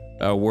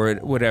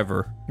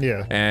whatever.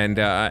 Yeah. And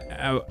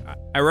I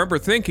remember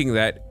thinking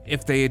that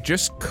if they had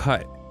just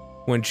cut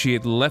when she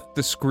had left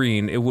the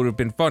screen, it would have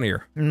been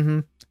funnier. Mm-hmm.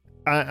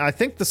 I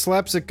think the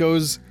slapstick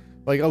goes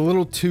like a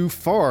little too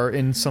far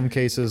in some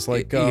cases.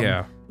 Like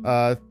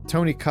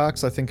Tony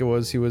Cox, I think it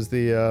was. He was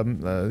the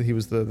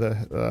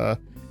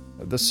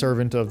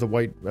servant of the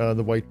white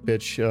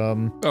bitch.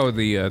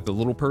 The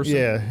little person.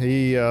 Yeah,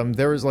 he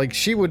there was like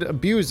she would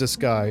abuse this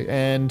guy,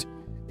 and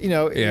it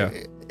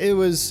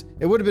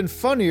would have been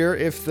funnier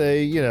if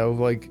they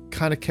like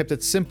kind of kept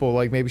it simple,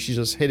 like maybe she's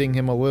just hitting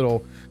him a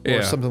little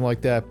or something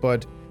like that.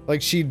 But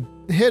like she'd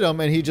hit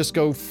him and he'd just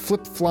go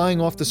flying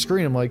off the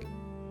screen. I'm like,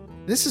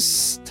 this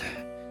is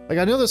like,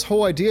 I know this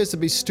whole idea is to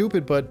be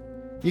stupid, but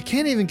you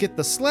can't even get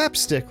the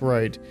slapstick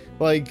right.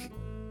 Like,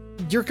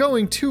 you're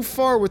going too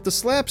far with the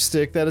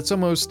slapstick that it's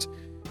almost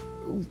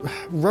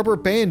rubber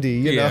bandy,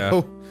 you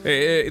know?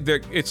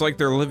 It's like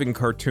they're living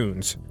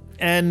cartoons.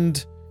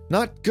 And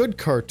not good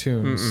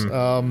cartoons.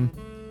 I know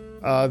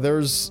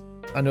there's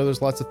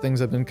lots of things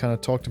that have been kind of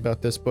talked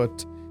about this,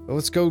 but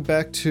let's go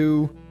back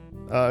to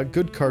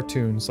good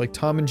cartoons like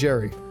Tom and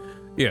Jerry.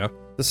 Yeah.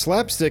 The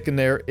slapstick in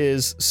there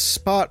is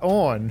spot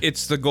on.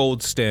 It's the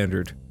gold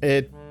standard.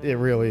 It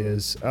really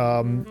is.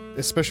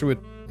 Especially with,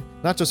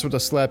 not just with the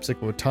slapstick,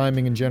 but with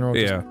timing in general.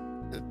 Yeah.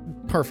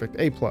 Perfect.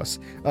 A+.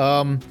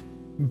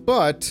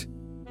 But,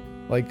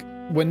 like,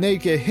 when they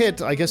get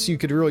hit, I guess you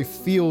could really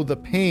feel the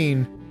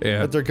pain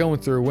that they're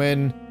going through.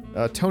 When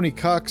Tony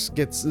Cox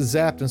gets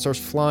zapped and starts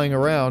flying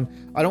around,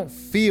 I don't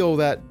feel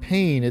that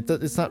pain.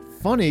 It's not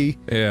funny.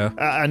 Yeah.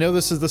 I know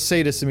this is the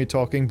sadist in me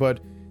talking,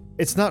 but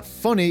it's not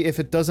funny if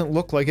it doesn't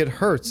look like it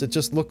hurts. It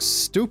just looks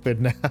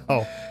stupid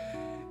now.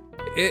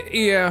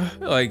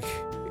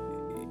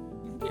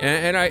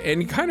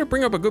 And you kind of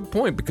bring up a good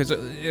point, because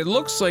it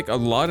looks like a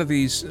lot of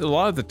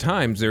the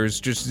times there's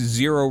just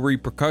zero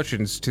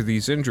repercussions to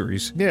these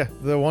injuries. Yeah,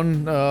 the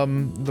one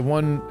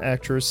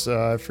actress,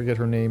 I forget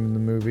her name in the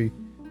movie.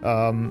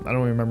 I don't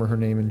even remember her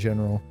name in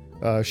general.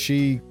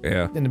 She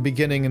in the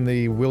beginning, in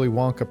the Willy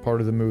Wonka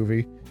part of the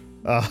movie,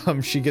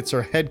 she gets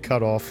her head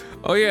cut off.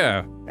 Oh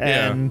yeah.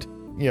 And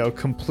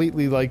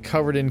completely like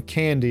covered in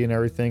candy and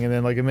everything, and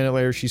then like a minute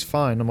later she's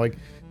fine. I'm like,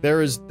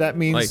 that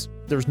means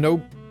there's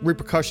no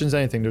repercussions,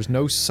 anything. There's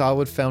no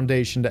solid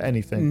foundation to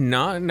anything.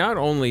 Not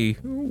only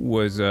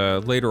was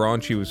later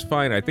on she was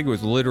fine, I think it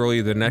was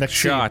literally the next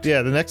shot.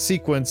 The next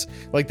sequence,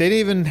 like they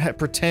didn't even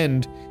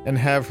pretend and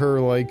have her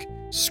like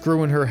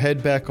screwing her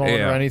head back on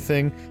or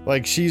anything.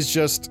 Like she's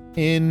just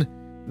in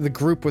the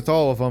group with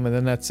all of them, and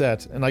then that's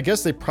it. And I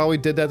guess they probably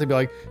did that to be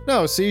like,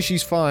 no, see,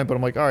 she's fine. But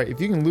I'm like, all right, if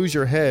you can lose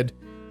your head,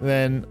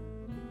 then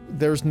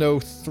there's no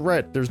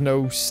threat, there's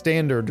no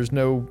standard, there's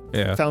no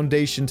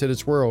foundation to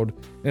this world.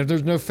 And if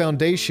there's no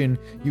foundation,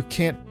 you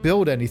can't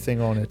build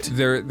anything on it.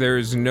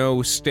 There's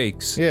no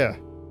stakes. Yeah.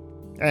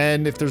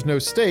 And if there's no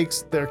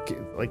stakes,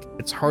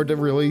 it's hard to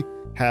really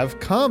have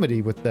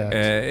comedy with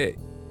that.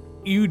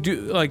 You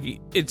do, like,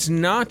 it's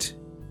not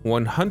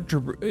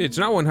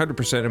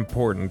 100%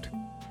 important,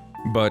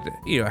 but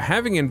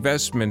having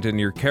investment in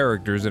your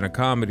characters in a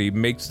comedy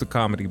makes the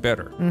comedy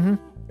better. Mm-hmm.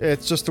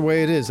 It's just the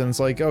way it is, and it's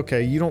like,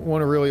 okay, you don't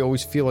want to really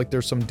always feel like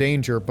there's some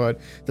danger, but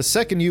the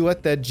second you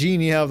let that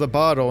genie out of the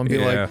bottle and be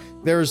like,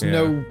 there's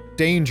no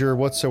danger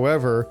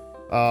whatsoever,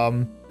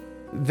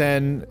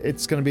 then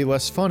it's going to be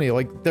less funny.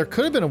 Like, there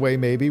could have been a way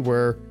maybe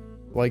where,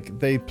 like,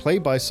 they play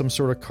by some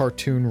sort of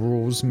cartoon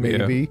rules,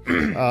 maybe,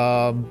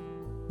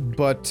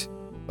 but,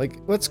 like,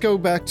 let's go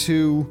back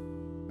to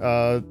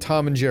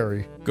Tom and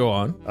Jerry. Go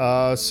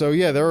on. So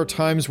yeah, there are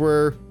times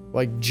where,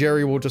 like,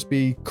 Jerry will just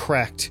be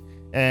cracked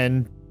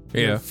and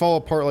fall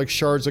apart like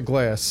shards of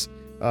glass.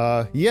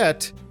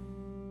 Yet,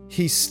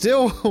 he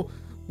still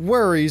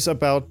worries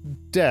about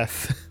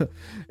death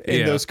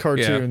in those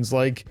cartoons.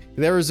 Like,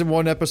 there is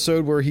one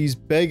episode where he's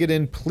begging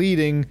and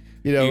pleading,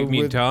 You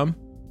mean Tom?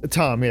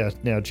 Tom, yeah.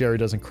 Jerry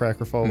doesn't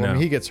crack or fall. No. I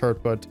mean, he gets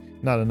hurt, but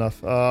not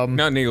enough.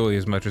 Not nearly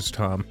as much as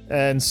Tom.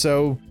 And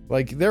so,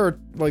 like, there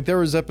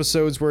was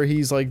episodes where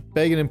he's, like,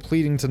 begging and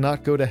pleading to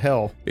not go to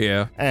hell.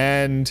 Yeah.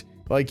 And,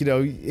 like,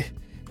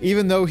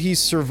 even though he's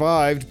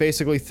survived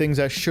basically things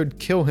that should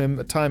kill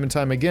him time and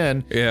time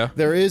again,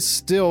 there is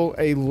still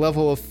a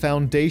level of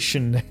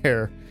foundation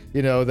there.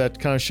 that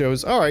kind of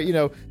shows, all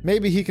right,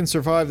 maybe he can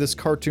survive this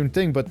cartoon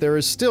thing, but there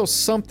is still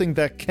something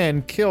that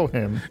can kill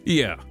him.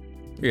 Yeah,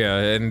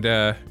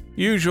 and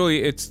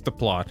usually it's the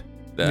plot.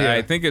 Yeah.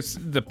 I think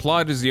the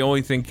plot is the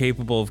only thing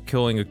capable of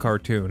killing a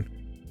cartoon.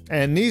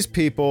 And these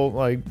people,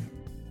 like,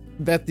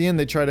 at the end,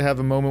 they try to have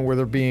a moment where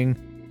they're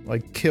being,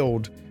 like,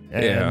 killed.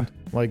 And,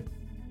 like,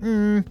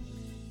 the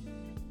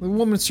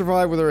woman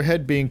survived with her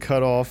head being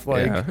cut off.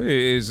 Like,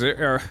 is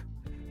there?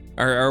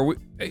 Are we?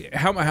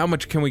 How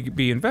much can we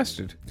be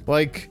invested?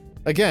 Like,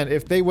 again,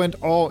 if they went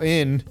all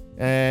in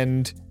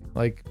and,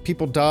 like,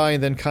 people die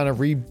and then kind of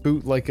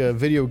reboot, like, a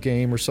video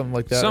game or something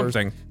like that.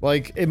 Something. Or,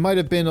 like, it might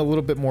have been a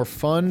little bit more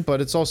fun,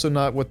 but it's also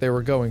not what they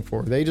were going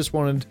for. They just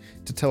wanted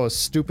to tell a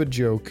stupid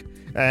joke.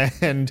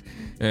 And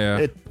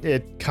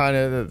it kind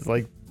of,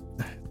 like,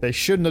 they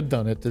shouldn't have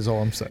done it, is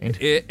all I'm saying.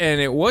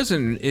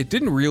 It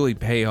didn't really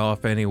pay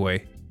off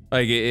anyway.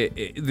 Like,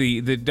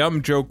 the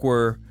dumb joke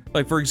where,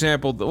 like, for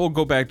example, we'll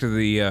go back to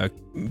the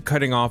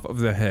cutting off of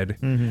the head.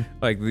 Mm-hmm.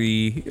 Like,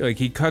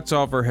 he cuts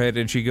off her head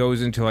and she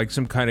goes into, like,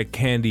 some kind of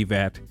candy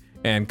vat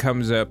and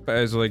comes up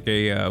as, like,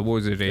 a, what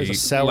was it? A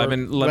sour,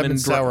 lemon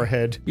sour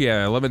head.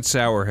 Yeah, lemon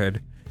sour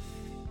head.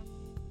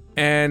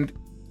 And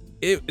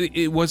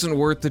it wasn't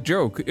worth the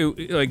joke.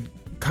 It like,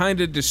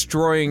 kind of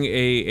destroying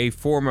a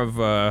form of,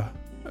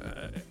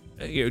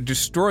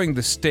 destroying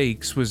the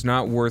stakes was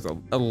not worth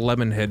a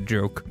lemon head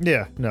joke.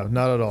 Yeah, no,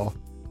 not at all.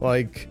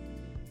 Like,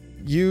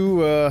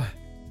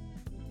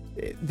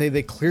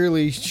 they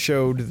clearly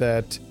showed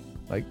that,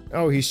 like,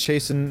 oh, he's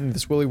chasing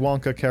this Willy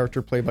Wonka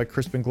character played by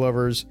Crispin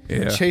Glover's,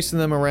 chasing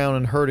them around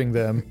and hurting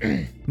them,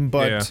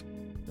 but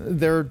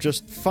they're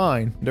just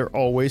fine. They're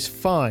always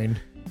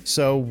fine.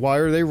 So why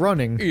are they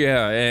running?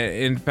 Yeah,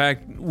 in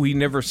fact, we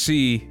never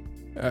see,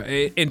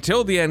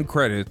 until the end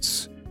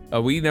credits,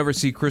 we never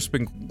see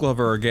Crispin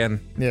Glover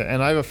again. Yeah,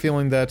 and I have a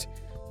feeling that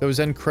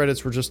those end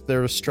credits were just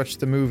there to stretch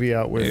the movie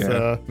out with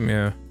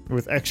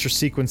with extra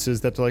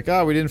sequences that they're like,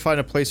 we didn't find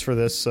a place for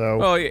this,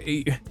 so... Oh,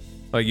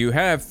 like, you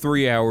have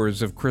 3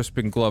 hours of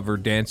Crispin Glover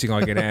dancing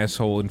like an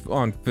asshole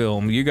on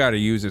film. You gotta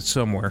use it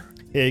somewhere.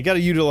 Yeah, you gotta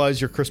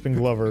utilize your Crispin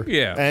Glover.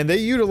 Yeah. And they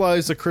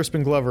utilized the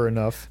Crispin Glover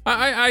enough.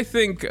 I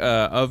think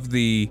of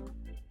the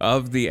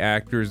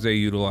actors they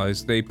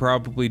utilized, they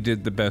probably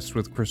did the best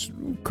with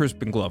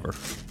Crispin Glover.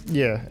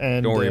 Yeah,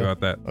 and... Don't worry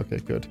about that. Okay,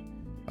 good.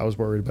 I was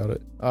worried about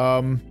it.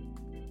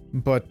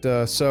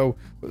 So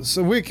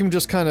we can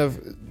just kind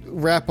of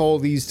wrap all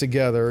these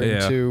together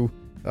into,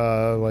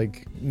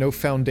 like, no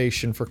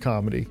foundation for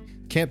comedy.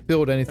 Can't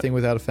build anything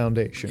without a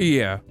foundation.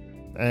 Yeah.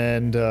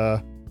 And,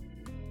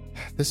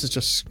 this is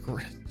just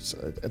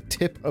a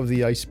tip of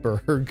the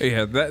iceberg.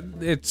 Yeah,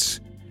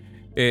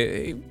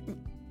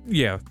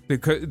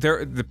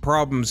 the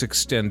problems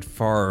extend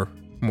far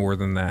more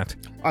than that.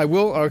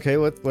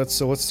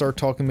 Let's start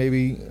talking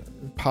maybe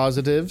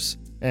positives,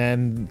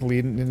 and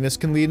this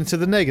can lead into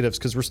the negatives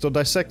because we're still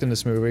dissecting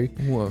this movie.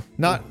 Whoa.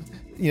 Not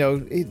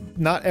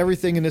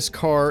everything in this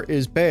car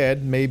is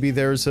bad. Maybe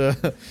there's you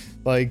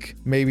have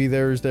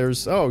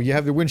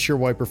the windshield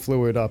wiper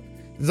fluid up.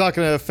 It's not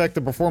going to affect the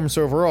performance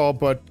overall,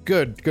 but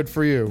good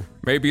for you.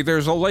 Maybe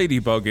there's a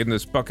ladybug in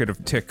this bucket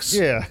of ticks.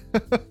 Yeah.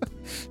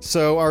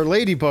 So our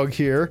ladybug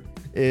here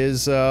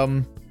is,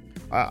 I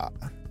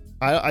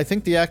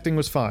think the acting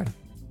was fine,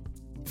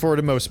 for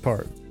the most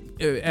part.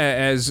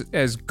 As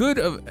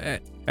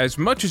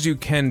much as you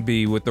can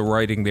be with the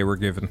writing they were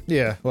given.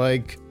 Yeah,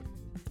 like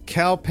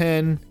Kal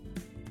Penn,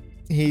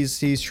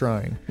 he's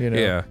trying,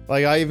 Yeah.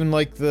 Like, I even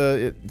like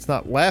it's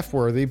not laugh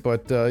worthy,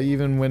 but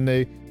even when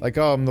they like,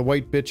 I'm the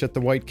white bitch at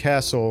the White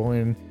Castle,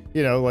 and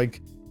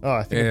like,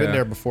 I think I've been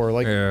there before,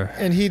 like,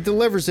 and he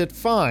delivers it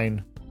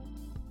fine,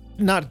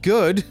 not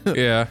good.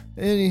 Yeah.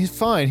 And he's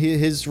fine.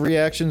 His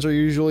reactions are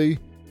usually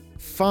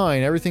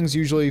fine. Everything's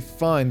usually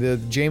fine. The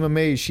Jayma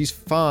Mays, she's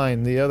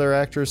fine. The other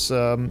actress,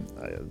 I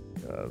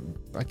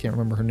can't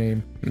remember her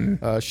name.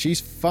 She's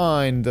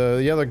fine.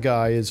 The other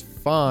guy is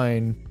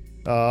fine.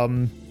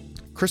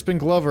 Crispin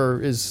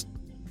Glover is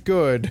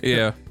good.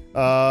 Yeah.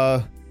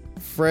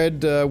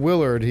 Fred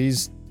Willard,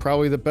 he's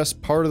probably the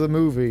best part of the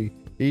movie.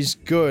 He's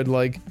good.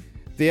 Like,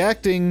 the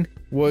acting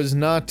was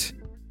not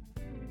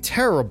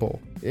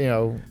terrible,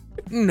 No,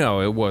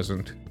 it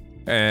wasn't.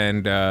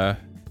 And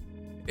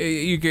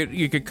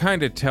you could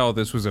kind of tell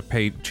this was a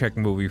paycheck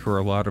movie for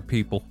a lot of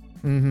people.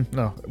 Mm-hmm.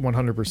 No,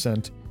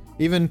 100%.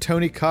 Even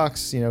Tony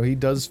Cox, he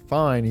does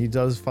fine. He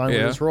does fine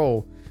with his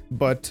role.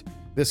 But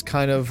this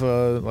kind of,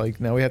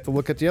 now we have to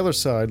look at the other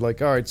side.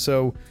 Like, all right,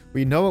 so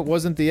we know it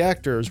wasn't the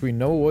actors. We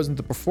know it wasn't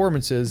the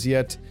performances,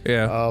 yet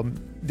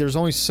there's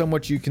only so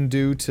much you can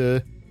do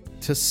to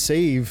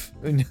save,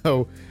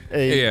 a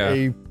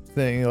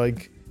thing.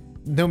 Like,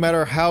 no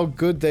matter how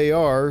good they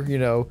are,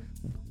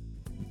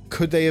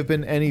 could they have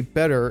been any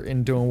better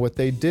in doing what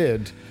they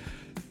did?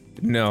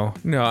 No,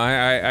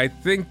 I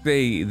think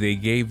they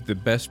gave the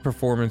best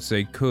performance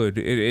they could.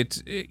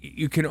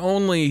 You can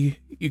only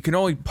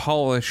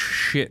polish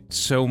shit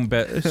so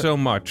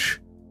much.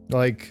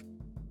 Like,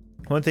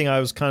 one thing I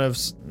was kind of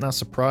not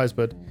surprised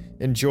but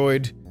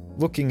enjoyed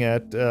looking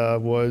at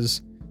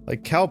was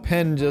like Kal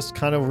Penn just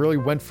kind of really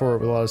went for it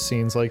with a lot of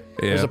scenes. Like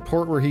there's a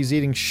part where he's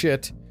eating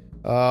shit.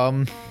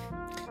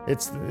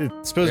 It's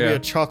supposed to be a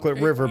chocolate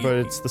river, but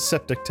it's the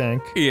septic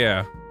tank.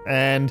 Yeah.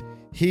 And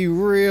he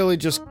really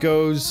just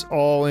goes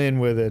all in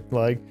with it,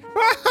 like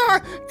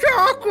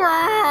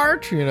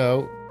chocolate, you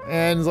know.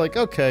 And it's like,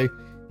 okay,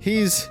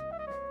 he's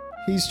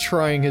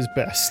trying his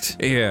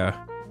best.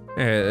 Yeah,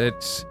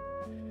 it's.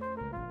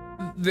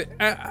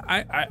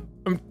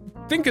 I'm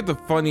thinking the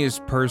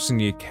funniest person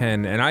you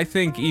can, and I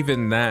think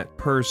even that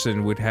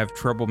person would have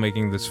trouble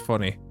making this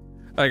funny.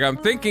 Like I'm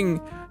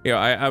thinking, you know,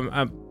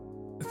 I'm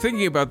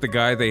thinking about the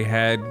guy they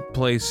had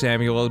play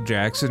Samuel L.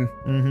 Jackson,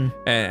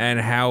 and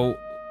how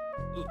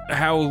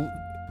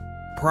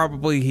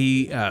probably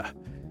he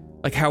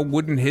like how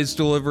wooden his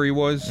delivery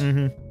was,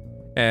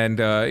 and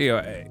you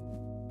know,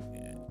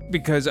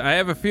 because I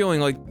have a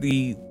feeling like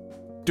the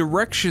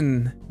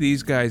direction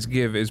these guys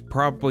give is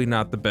probably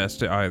not the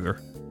best either.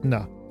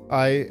 No.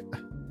 Like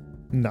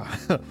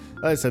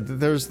I said,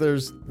 this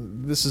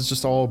is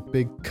just all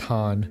big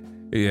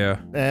con. Yeah.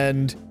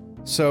 And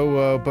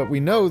so, but we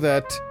know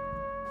that,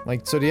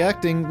 like, so the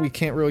acting we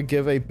can't really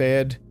give a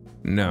bad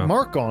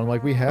mark on.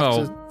 Like we have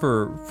to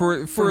for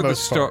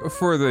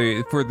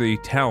the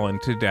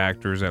talented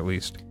actors at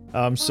least.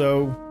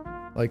 So,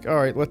 like, all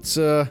right, let's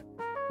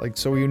like,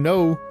 so you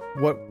know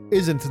what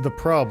isn't the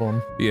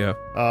problem. Yeah.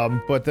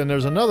 But then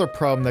there's another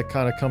problem that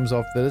kind of comes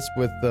off this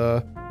with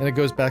and it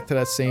goes back to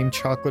that same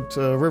chocolate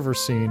river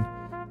scene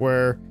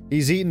where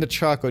he's eating the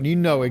chocolate. You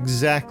know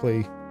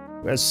exactly,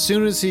 as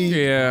soon as he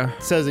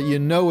says it, you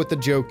know what the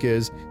joke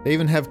is. They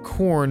even have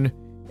corn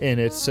in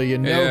it, so you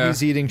know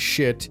he's eating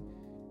shit.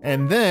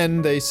 And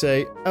then they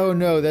say, "Oh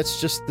no,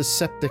 that's just the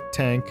septic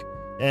tank."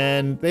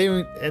 And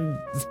the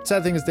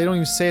sad thing is they don't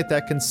even say it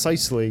that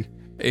concisely.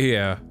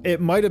 Yeah.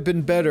 It might have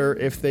been better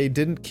if they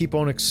didn't keep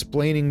on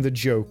explaining the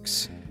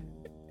jokes.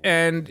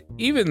 And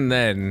even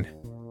then,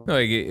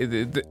 like,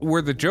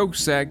 were the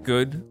jokes that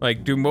good?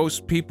 Like, do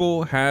most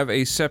people have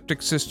a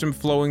septic system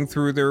flowing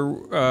through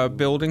their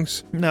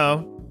buildings?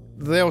 No.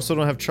 They also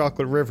don't have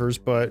chocolate rivers,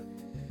 but...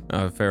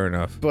 fair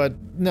enough. But,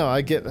 no,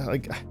 I get,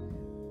 like...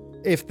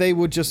 If they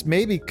would just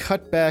maybe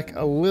cut back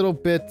a little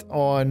bit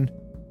on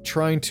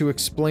trying to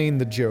explain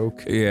the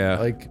joke. Yeah.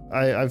 Like,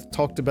 I've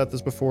talked about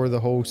this before, the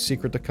whole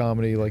secret to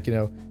comedy. Like, you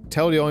know,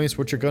 tell the audience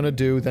what you're gonna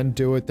do, then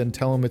do it, then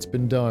tell them it's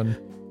been done.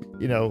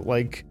 You know,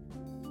 like,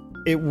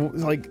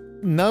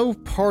 no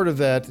part of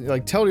that,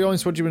 like, tell the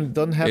audience what you've been,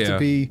 doesn't have to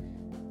be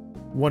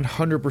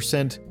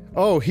 100%,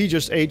 oh, he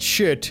just ate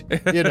shit.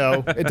 You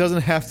know, it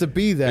doesn't have to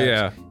be that.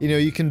 Yeah. You know,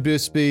 you can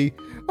just be,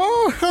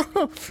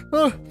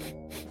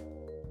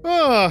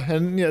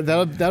 and yeah,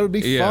 that would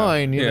be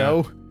fine, you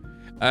know?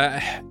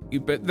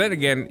 But then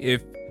again,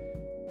 if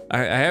I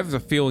have the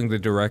feeling the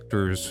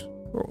directors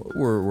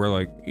were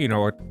like, you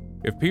know what,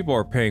 if people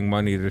are paying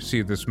money to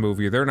see this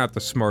movie, they're not the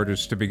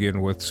smartest to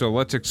begin with, so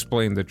let's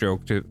explain the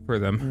joke for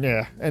them.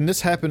 Yeah, and this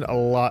happened a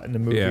lot in the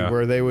movie,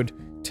 where they would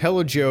tell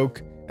a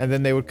joke, and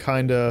then they would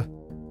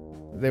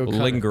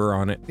linger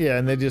on it. Yeah,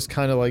 and they just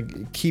kind of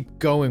like keep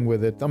going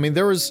with it. I mean,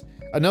 there was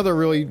another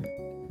really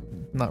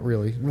on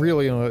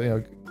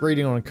a,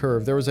 grading on a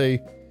curve. There was a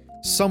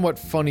somewhat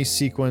funny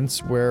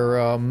sequence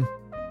where,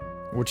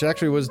 which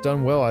actually was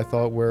done well, I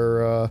thought,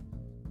 where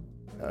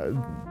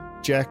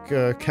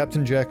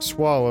Captain Jack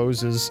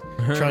Swallows is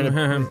trying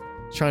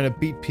to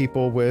beat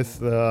people with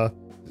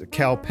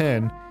Kal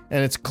Penn,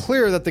 and it's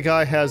clear that the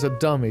guy has a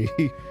dummy.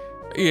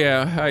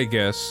 Yeah, I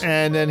guess.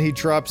 And then he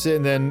drops it,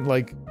 and then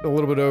like a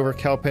little bit over,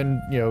 Kal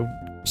Penn, you know,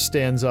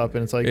 stands up,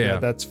 and it's like, yeah,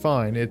 that's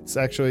fine. It's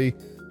actually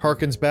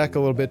harkens back a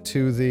little bit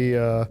to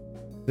the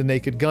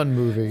Naked Gun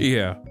movie.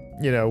 Yeah.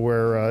 You know,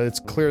 where it's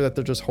clear that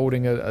they're just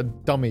holding a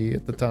dummy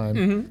at the time.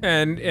 Mm-hmm.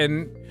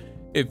 And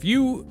if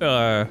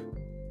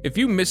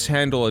you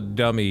mishandle a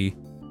dummy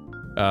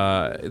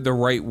the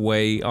right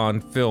way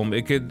on film,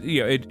 it could,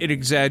 you know, it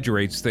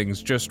exaggerates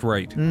things just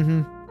right.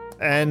 Mm-hmm.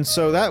 And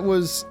so that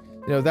was,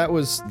 you know, that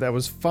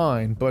was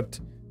fine, but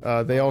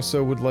they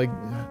also would like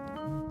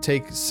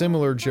take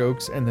similar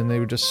jokes and then they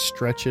would just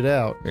stretch it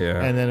out.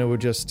 Yeah. And then it would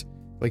just,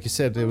 like you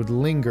said, it would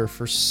linger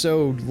for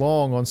so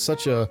long on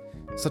such a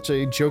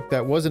joke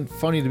that wasn't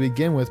funny to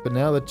begin with, but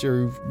now that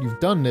you've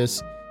done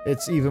this,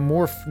 it's even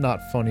more not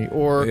funny,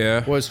 or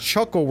was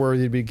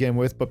chuckle-worthy to begin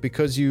with, but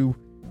because you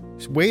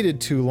waited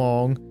too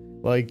long,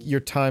 like, your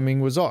timing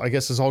was off. I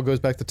guess this all goes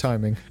back to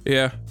timing.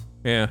 Yeah.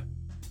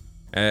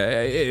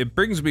 It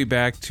brings me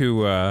back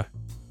to,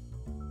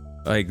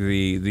 like,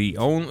 the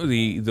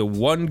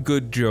one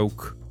good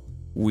joke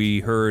we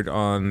heard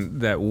on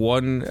that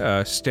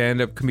one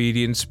stand-up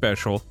comedian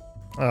special.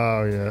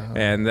 Oh, yeah.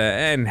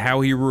 And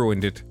how he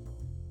ruined it.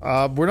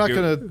 We're not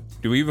gonna...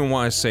 Do we even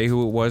want to say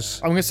who it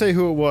was? I'm gonna say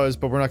who it was,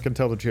 but we're not gonna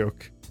tell the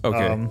joke.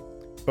 Okay.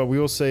 But we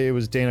will say it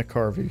was Dana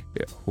Carvey.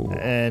 Yeah. Ooh.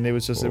 And it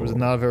was just, it was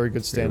not a very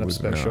good stand-up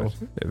special. Not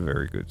a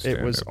very good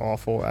stand-up. It was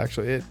awful,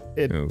 actually.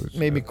 It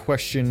made me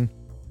question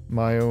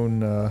my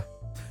own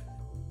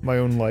my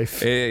own life.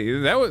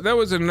 That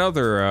was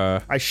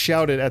another. I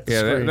shouted at the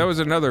screen. That was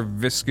another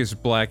viscous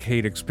black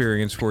hate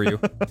experience for you.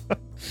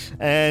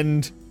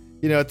 And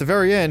at the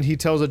very end, he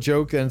tells a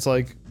joke, and it's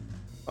like,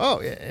 oh,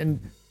 and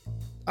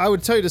I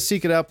would tell you to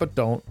seek it out, but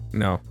don't.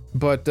 No.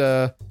 But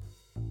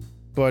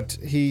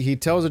he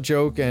tells a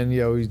joke, and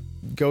he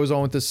goes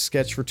on with this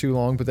sketch for too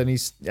long, but then he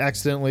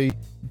accidentally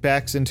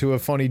backs into a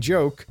funny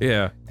joke.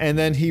 Yeah. And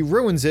then he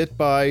ruins it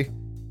by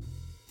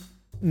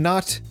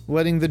not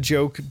letting the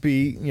joke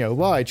be,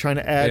 lie, trying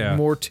to add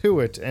more to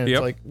it. And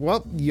it's like,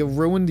 well, you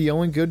ruined the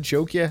only good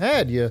joke you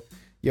had. You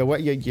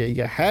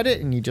had it,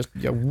 and you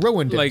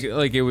ruined it.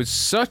 Like it was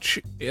such,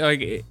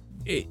 like,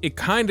 it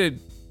kind of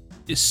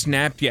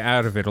snapped you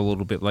out of it a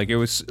little bit. Like, it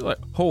was like,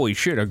 holy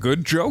shit, a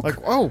good joke? Like,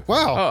 oh,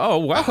 wow. Oh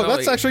wow. Oh,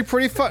 that's actually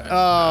pretty fun.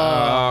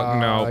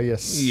 No.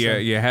 Yes. Yeah,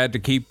 you had to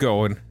keep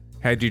going.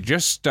 Had you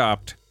just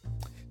stopped.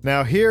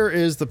 Now, here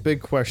is the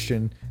big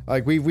question.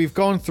 Like, we've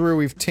gone through,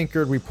 we've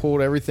tinkered, we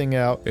pulled everything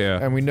out. Yeah.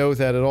 And we know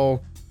that it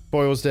all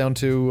boils down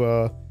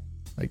to,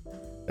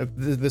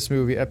 this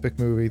movie, epic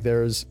movie.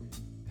 There's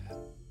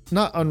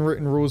not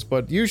unwritten rules,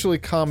 but usually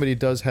comedy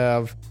does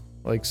have,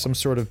 like, some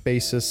sort of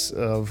basis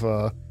of,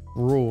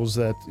 rules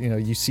that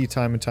you see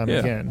time and time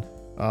again.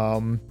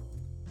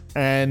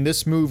 And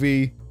this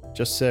movie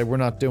just said we're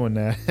not doing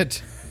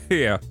that.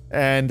 Yeah.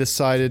 And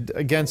decided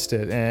against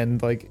it.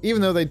 And like, even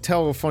though they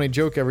tell a funny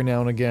joke every now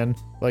and again,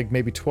 like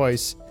maybe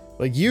twice,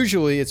 like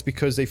usually it's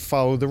because they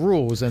follow the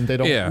rules and they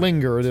don't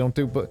linger, or they don't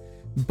do.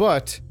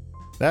 But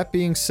that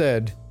being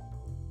said,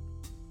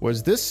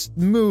 was this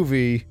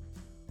movie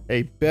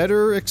a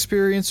better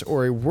experience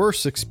or a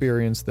worse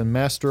experience than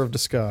Master of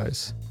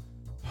Disguise?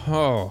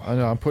 Oh, I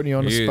know, I'm putting you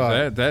on the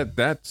spot.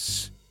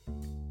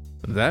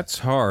 That's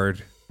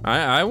hard.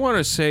 I want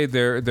to say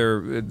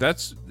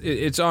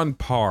it's on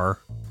par.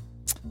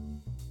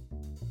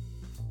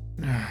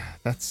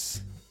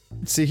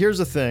 See, here's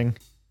the thing.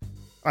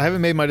 I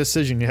haven't made my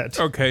decision yet.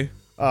 Okay.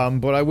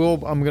 But I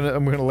will. I'm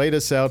gonna lay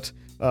this out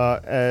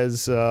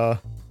as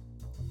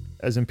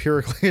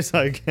empirically as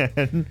I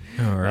can.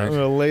 All right. I'm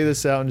gonna lay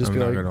this out and just I'm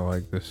be not like, gonna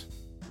like this.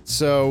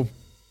 So,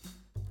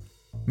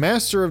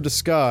 Master of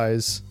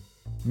Disguise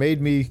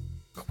made me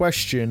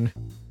question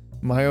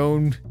my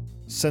own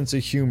sense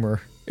of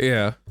humor.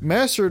 Yeah.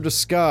 Master of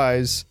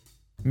Disguise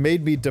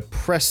made me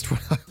depressed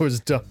when I was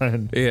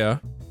done. Yeah.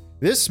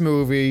 This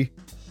movie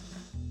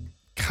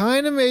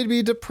kind of made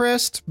me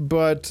depressed,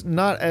 but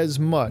not as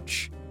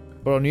much.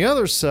 But on the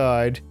other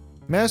side,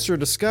 Master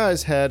of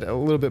Disguise had a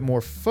little bit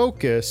more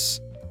focus,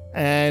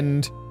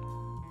 and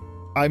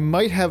I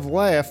might have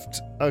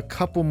laughed a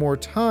couple more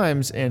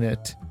times in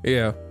it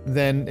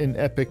than an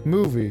epic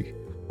movie.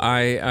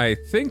 I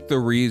think the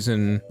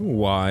reason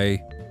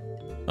why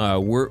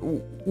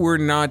we're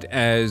not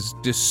as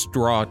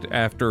distraught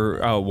after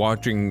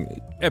watching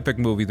epic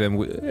movie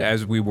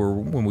as we were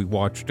when we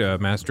watched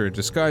Master of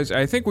Disguise.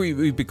 I think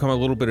we've become a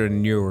little bit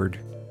inured.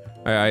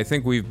 I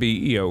think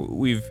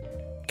we've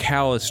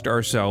calloused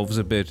ourselves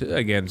a bit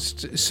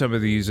against some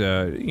of these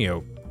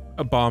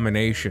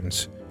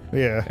abominations.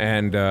 Yeah.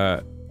 And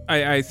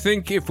I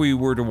think if we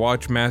were to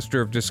watch Master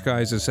of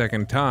Disguise a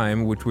second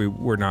time, which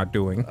we're not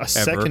doing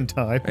second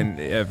time and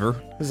ever.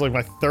 This is like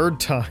my third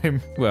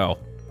time. Well,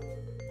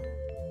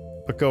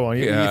 but go on.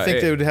 You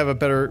think they would have a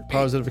better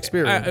positive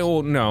experience?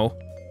 Well, no.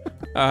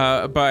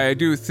 But I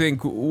do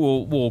think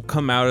we'll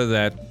come out of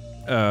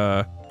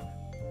that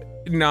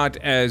not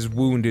as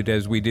wounded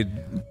as we did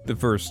the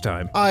first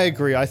time. I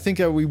agree. I think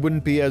we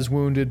wouldn't be as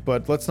wounded,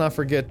 but let's not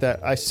forget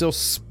that I still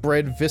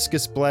spread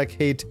viscous black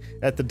hate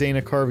at the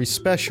Dana Carvey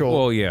special.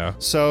 Oh, yeah.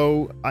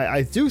 So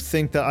I do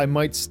think that I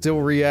might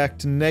still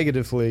react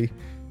negatively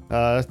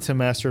to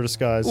Master of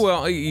Disguise.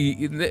 Well,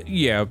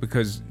 yeah,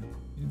 because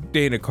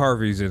Dana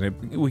Carvey's in it.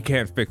 We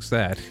can't fix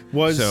that.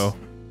 You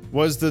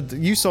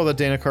saw the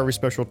Dana Carvey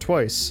special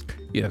twice?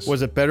 Yes.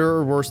 Was it better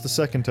or worse the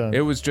second time?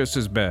 It was just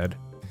as bad.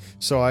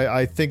 So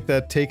I think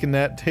that taking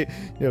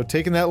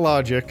that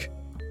logic,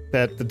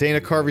 that the Dana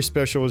Carvey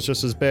special was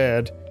just as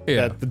bad,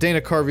 that the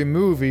Dana Carvey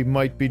movie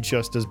might be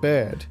just as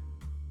bad.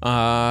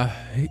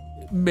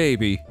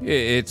 Maybe.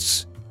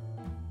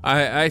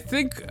 I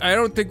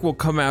don't think we'll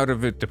come out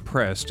of it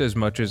depressed as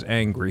much as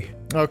angry.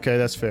 Okay,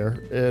 that's fair.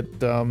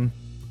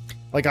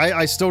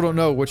 I still don't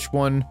know which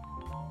one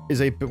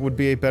would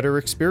be a better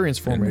experience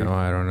for me. No,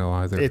 I don't know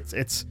either.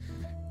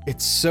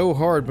 It's so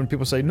hard when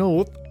people say,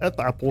 no, at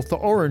the apple with the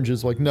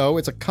oranges. Like, no,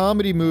 it's a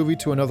comedy movie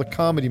to another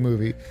comedy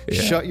movie.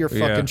 Yeah, shut your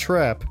fucking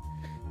trap.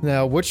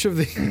 Now, which of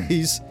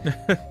these,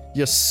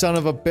 you son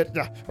of a bitch?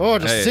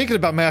 Thinking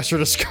about Master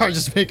of Disguise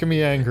is making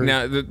me angry.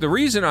 Now, the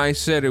reason I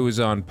said it was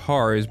on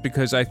par is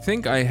because I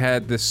think I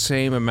had the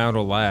same amount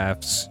of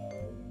laughs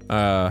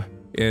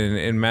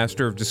in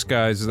Master of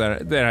Disguise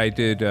that I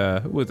did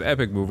with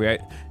Epic Movie.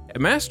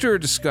 Master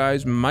of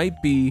Disguise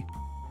might be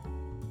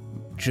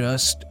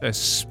just a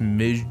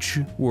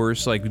smidge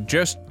worse, like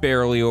just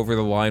barely over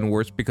the line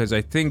worse, because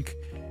I think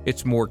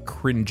it's more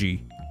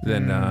cringy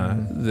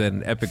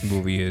than Epic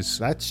Movie is.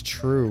 That's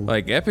true.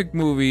 Like, Epic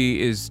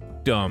Movie is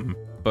dumb,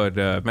 but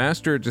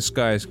Master of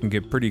Disguise can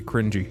get pretty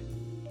cringy.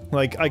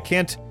 Like, I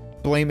can't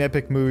blame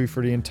Epic Movie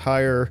for the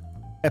entire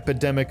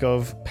epidemic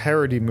of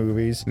parody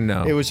movies.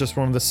 No. It was just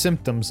one of the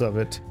symptoms of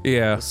it.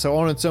 Yeah. So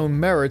on its own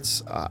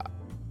merits,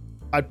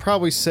 I'd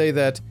probably say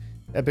that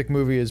Epic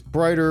Movie is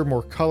brighter,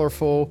 more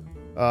colorful,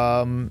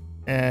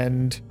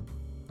 and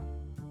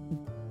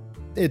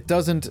it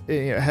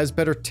has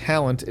better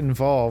talent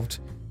involved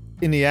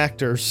in the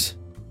actors.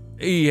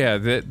 Yeah,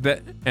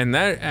 that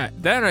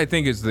I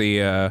think is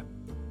the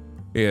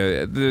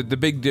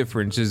big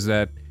difference is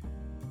that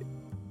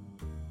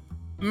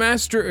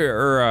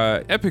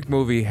Epic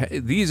Movie,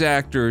 these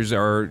actors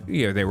are,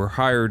 they were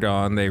hired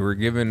on, they were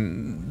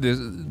given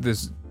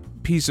this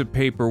piece of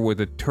paper with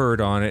a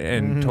turd on it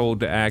and told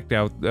to act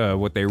out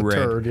what they read.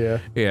 Turd, yeah.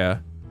 Yeah.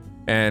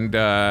 And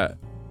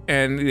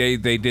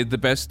they did the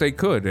best they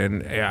could,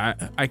 and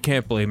I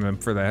can't blame them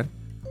for that.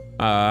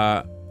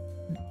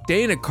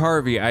 Dana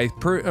Carvey,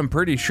 I'm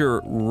pretty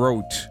sure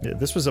wrote. Yeah,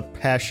 this was a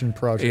passion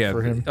project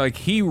for him. Like,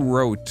 he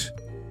wrote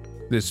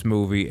this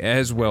movie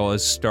as well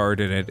as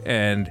starred in it,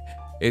 and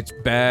it's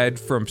bad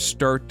from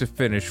start to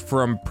finish.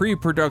 From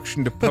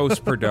pre-production to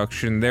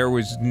post-production, there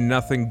was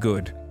nothing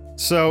good.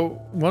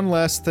 So, one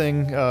last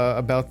thing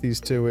about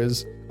these two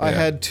is I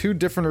had two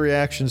different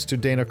reactions to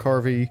Dana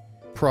Carvey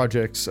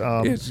projects.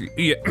 You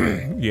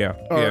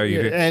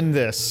did. And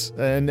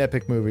an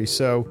Epic Movie.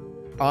 So,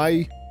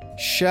 I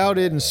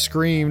shouted and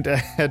screamed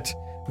at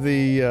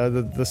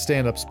the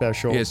stand-up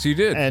special. Yes, you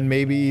did. And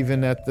maybe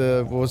even at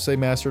the, we'll say,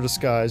 Master of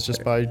Disguise,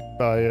 just by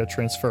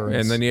transference.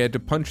 And then you had to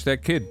punch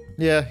that kid.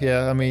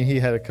 Yeah, I mean, he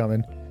had it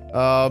coming.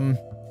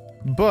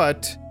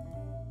 But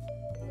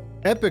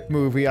Epic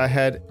Movie, I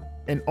had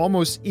an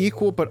almost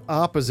equal but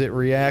opposite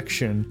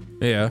reaction.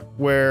 Yeah.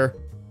 Where,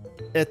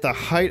 at the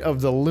height of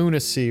the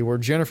lunacy, where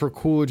Jennifer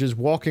Coolidge is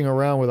walking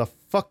around with a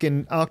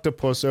fucking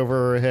octopus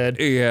over her head,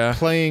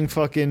 playing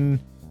fucking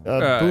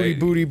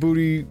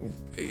booty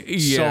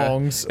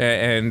songs,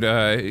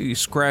 and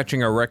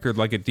scratching a record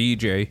like a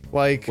DJ,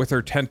 like with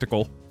her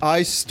tentacle.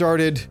 I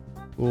started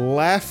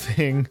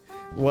laughing,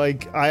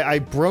 like I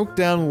broke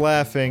down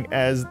laughing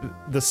as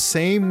the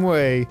same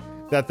way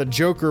that the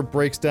Joker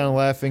breaks down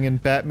laughing in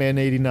Batman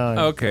 '89.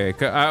 Okay,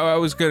 I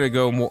was gonna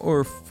go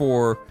more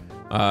for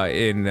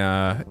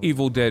in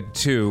Evil Dead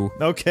 2.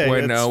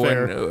 Okay, that's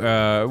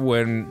fair.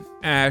 When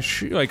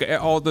Ash, like,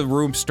 all the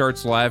room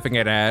starts laughing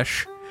at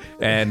Ash,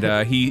 and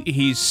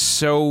he's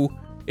so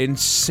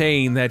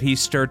insane that he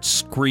starts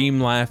scream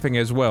laughing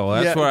as well.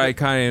 That's what I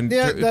kind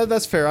of... Yeah,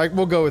 that's fair.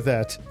 We'll go with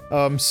that.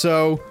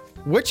 So,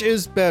 which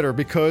is better?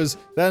 Because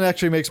that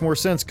actually makes more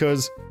sense,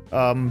 because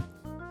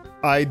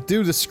I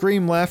do the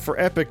scream laugh for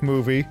Epic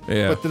Movie,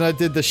 but then I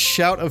did the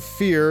shout of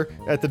fear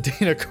at the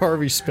Dana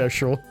Carvey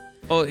special.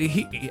 Well,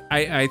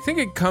 I think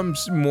it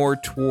comes more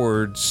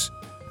towards,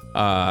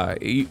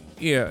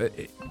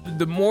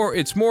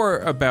 it's more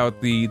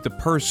about the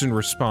person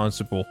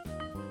responsible.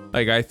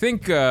 Like, I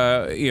think,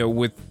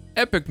 with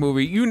Epic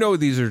Movie,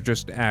 these are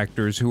just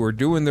actors who are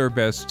doing their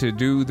best to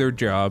do their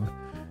job,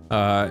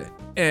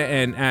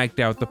 and act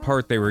out the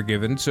part they were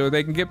given so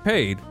they can get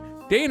paid.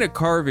 Dana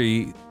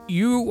Carvey,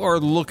 you are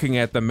looking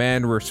at the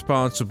man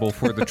responsible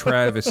for the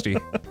travesty.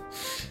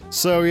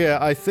 So yeah,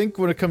 I think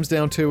what it comes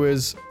down to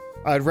is,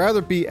 I'd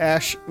rather be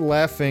Ash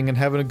laughing and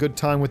having a good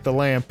time with the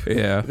lamp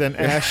than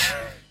Ash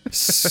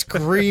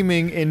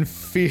screaming in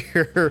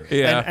fear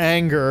and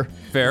anger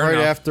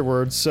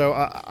afterwards. So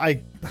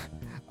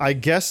I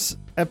guess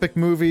Epic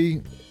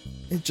Movie,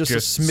 just a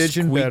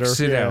smidgen better.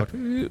 Out.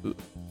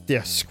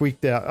 Yeah,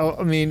 squeaked out.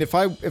 I mean, if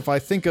I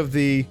think of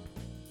the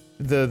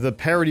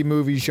parody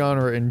movie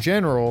genre in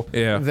general,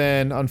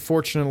 then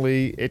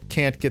unfortunately it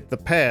can't get the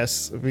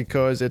pass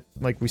because it,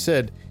 like we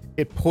said,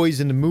 it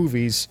poisoned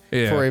movies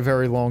for a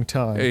very long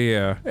time.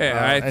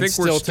 I think we're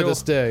still to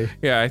this day.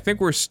 Yeah, I think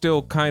we're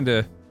still kind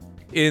of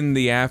in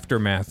the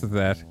aftermath of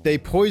that. They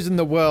poisoned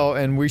the well,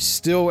 and we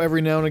still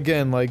every now and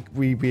again, like,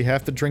 we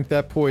have to drink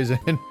that poison.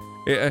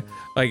 It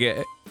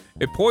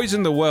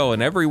poisoned the well,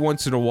 and every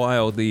once in a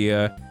while,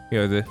 the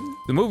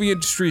movie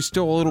industry is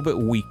still a little bit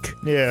weak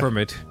from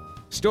it.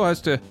 Still has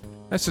to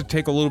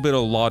take a little bit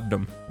of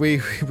laudanum.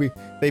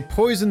 They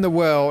poisoned the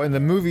well, and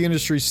the movie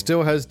industry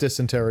still has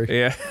dysentery.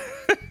 Yeah.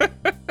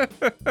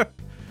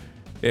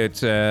 It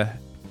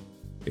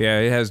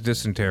has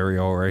dysentery,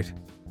 all right.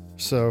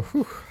 So,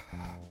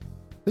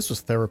 this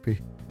was therapy.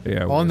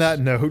 Yeah. On that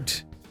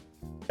note,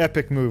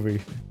 Epic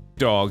Movie.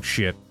 Dog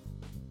shit.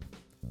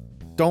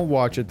 Don't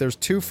watch it. There's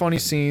 2 funny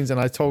scenes, and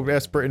I told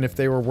Esperton if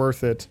they were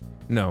worth it.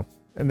 No.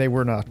 And they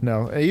were not,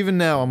 no. Even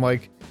now, I'm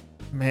like,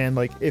 man,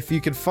 like, if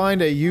you could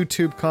find a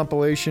YouTube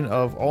compilation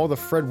of all the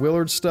Fred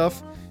Willard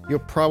stuff, you'll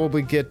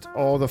probably get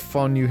all the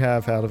fun you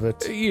have out of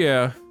it.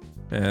 Yeah.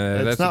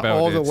 It's not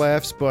all the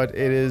laughs, but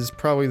it is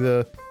probably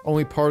the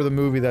only part of the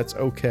movie that's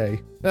okay.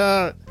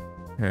 No,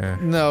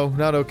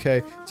 not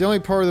okay. It's the only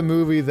part of the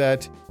movie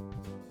that...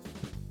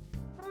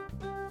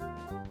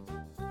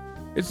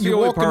 It's the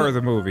only part of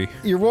the movie.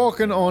 You're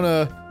walking on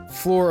a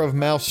floor of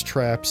mouse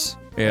traps,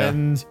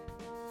 and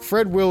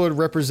Fred Willard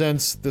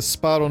represents the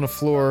spot on the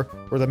floor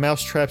where the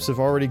mouse traps have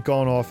already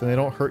gone off and they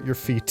don't hurt your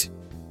feet.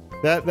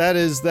 That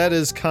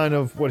is kind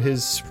of what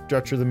his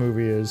structure of the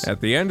movie is.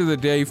 At the end of the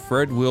day,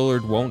 Fred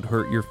Willard won't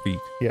hurt your feet.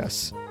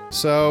 Yes.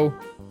 So,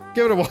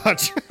 give it a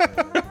watch.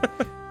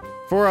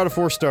 4 out of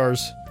 4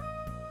 stars.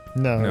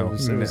 No,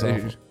 it was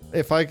awful.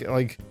 If I,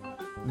 like,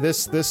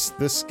 this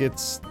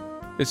gets...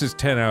 This is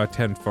 10 out of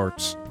 10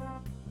 farts.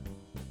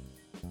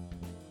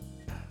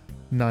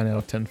 9 out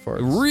of 10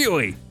 farts.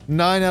 Really?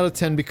 9 out of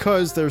 10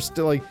 because there's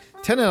still, like,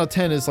 10 out of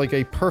 10 is like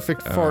a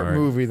perfect fart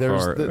movie.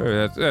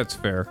 That's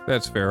fair.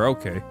 That's fair.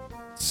 Okay.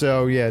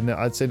 So yeah, no,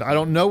 I'd say I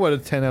don't know what a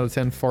 10 out of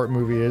 10 fart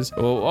movie is.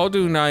 Well, I'll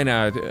do 9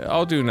 out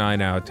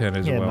of 10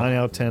 as well. Yeah, 9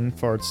 out of 10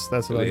 farts.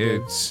 That's what I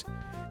do. It's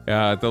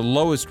the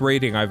lowest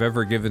rating I've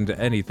ever given to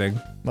anything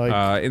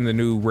in the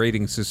new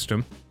rating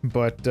system.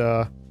 But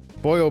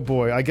boy oh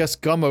boy, I guess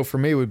Gummo for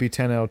me would be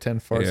 10 out of 10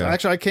 farts. Yeah.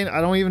 Actually,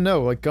 I don't even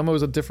know. Like Gummo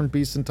is a different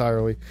beast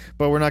entirely.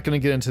 But we're not going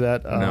to get into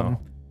that.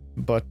 No.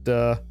 But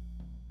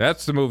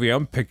that's the movie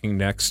I'm picking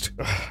next.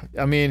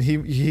 I mean,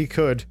 he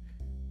could.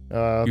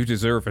 You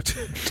deserve it.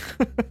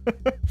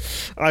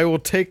 I will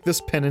take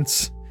this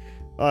penance.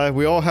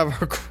 We all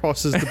have our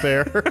crosses to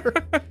bear.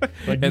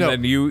 Like, and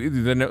then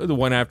the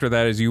one after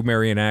that is you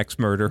marry an axe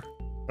murderer.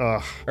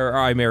 Or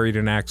I married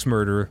an axe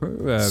murderer.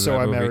 So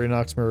I married an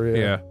ox murderer.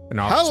 Yeah. An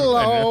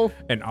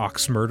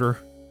ox murderer.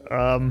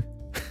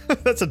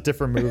 That's a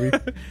different movie.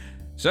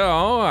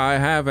 So I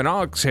have an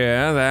ox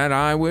here that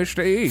I wish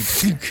to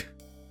eat.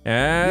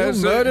 You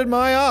murdered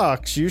my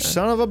ox, you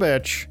son of a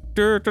bitch.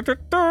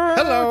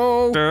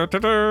 Hello.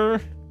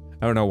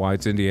 I don't know why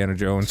it's Indiana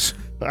Jones.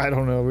 I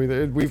don't know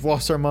either. We've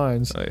lost our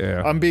minds.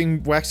 Yeah.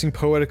 I'm waxing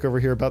poetic over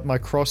here about my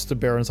cross to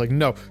bear, and it's like,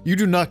 no, you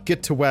do not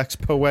get to wax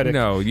poetic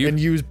and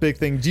use big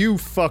things. You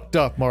fucked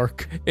up,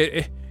 Mark.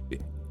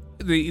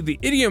 The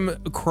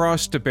idiom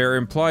cross to bear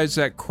implies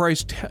that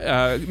Christ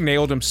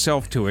nailed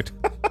himself to it.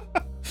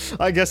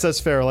 I guess that's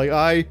fair. Like,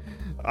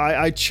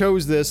 I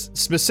chose this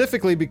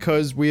specifically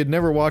because we had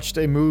never watched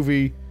a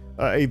movie,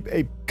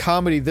 a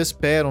comedy this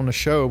bad on the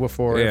show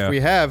before. Yeah. If we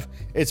have,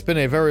 it's been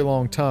a very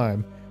long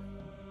time.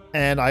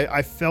 And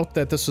I felt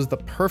that this was the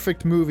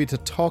perfect movie to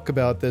talk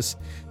about this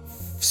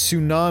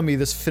tsunami,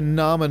 this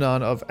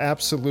phenomenon of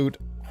absolute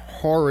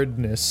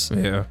horridness.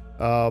 Yeah.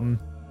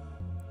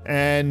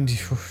 And...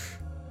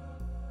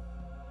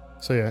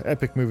 So yeah,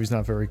 epic movie's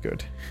not very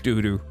good.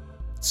 Doo-doo.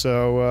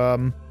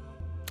 So,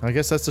 I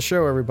guess that's the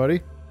show,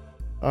 everybody.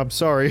 I'm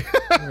sorry.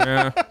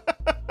 Yeah.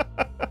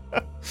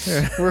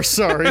 We're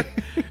sorry.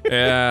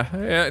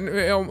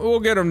 Yeah, we'll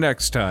get him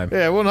next time.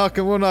 Yeah, we'll knock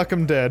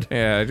him dead.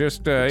 Yeah,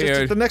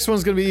 the next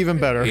one's gonna be even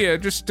better. Yeah,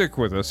 just stick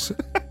with us.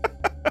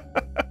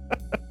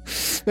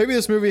 Maybe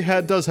this movie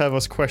does have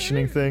us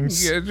questioning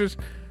things. Yeah, just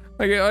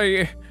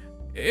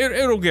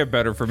it'll get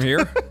better from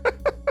here.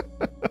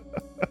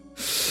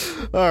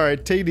 All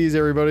right, take it easy,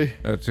 everybody.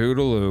 A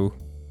toodaloo.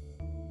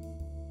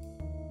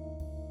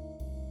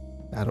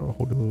 I don't know,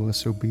 little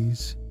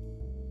SOBs.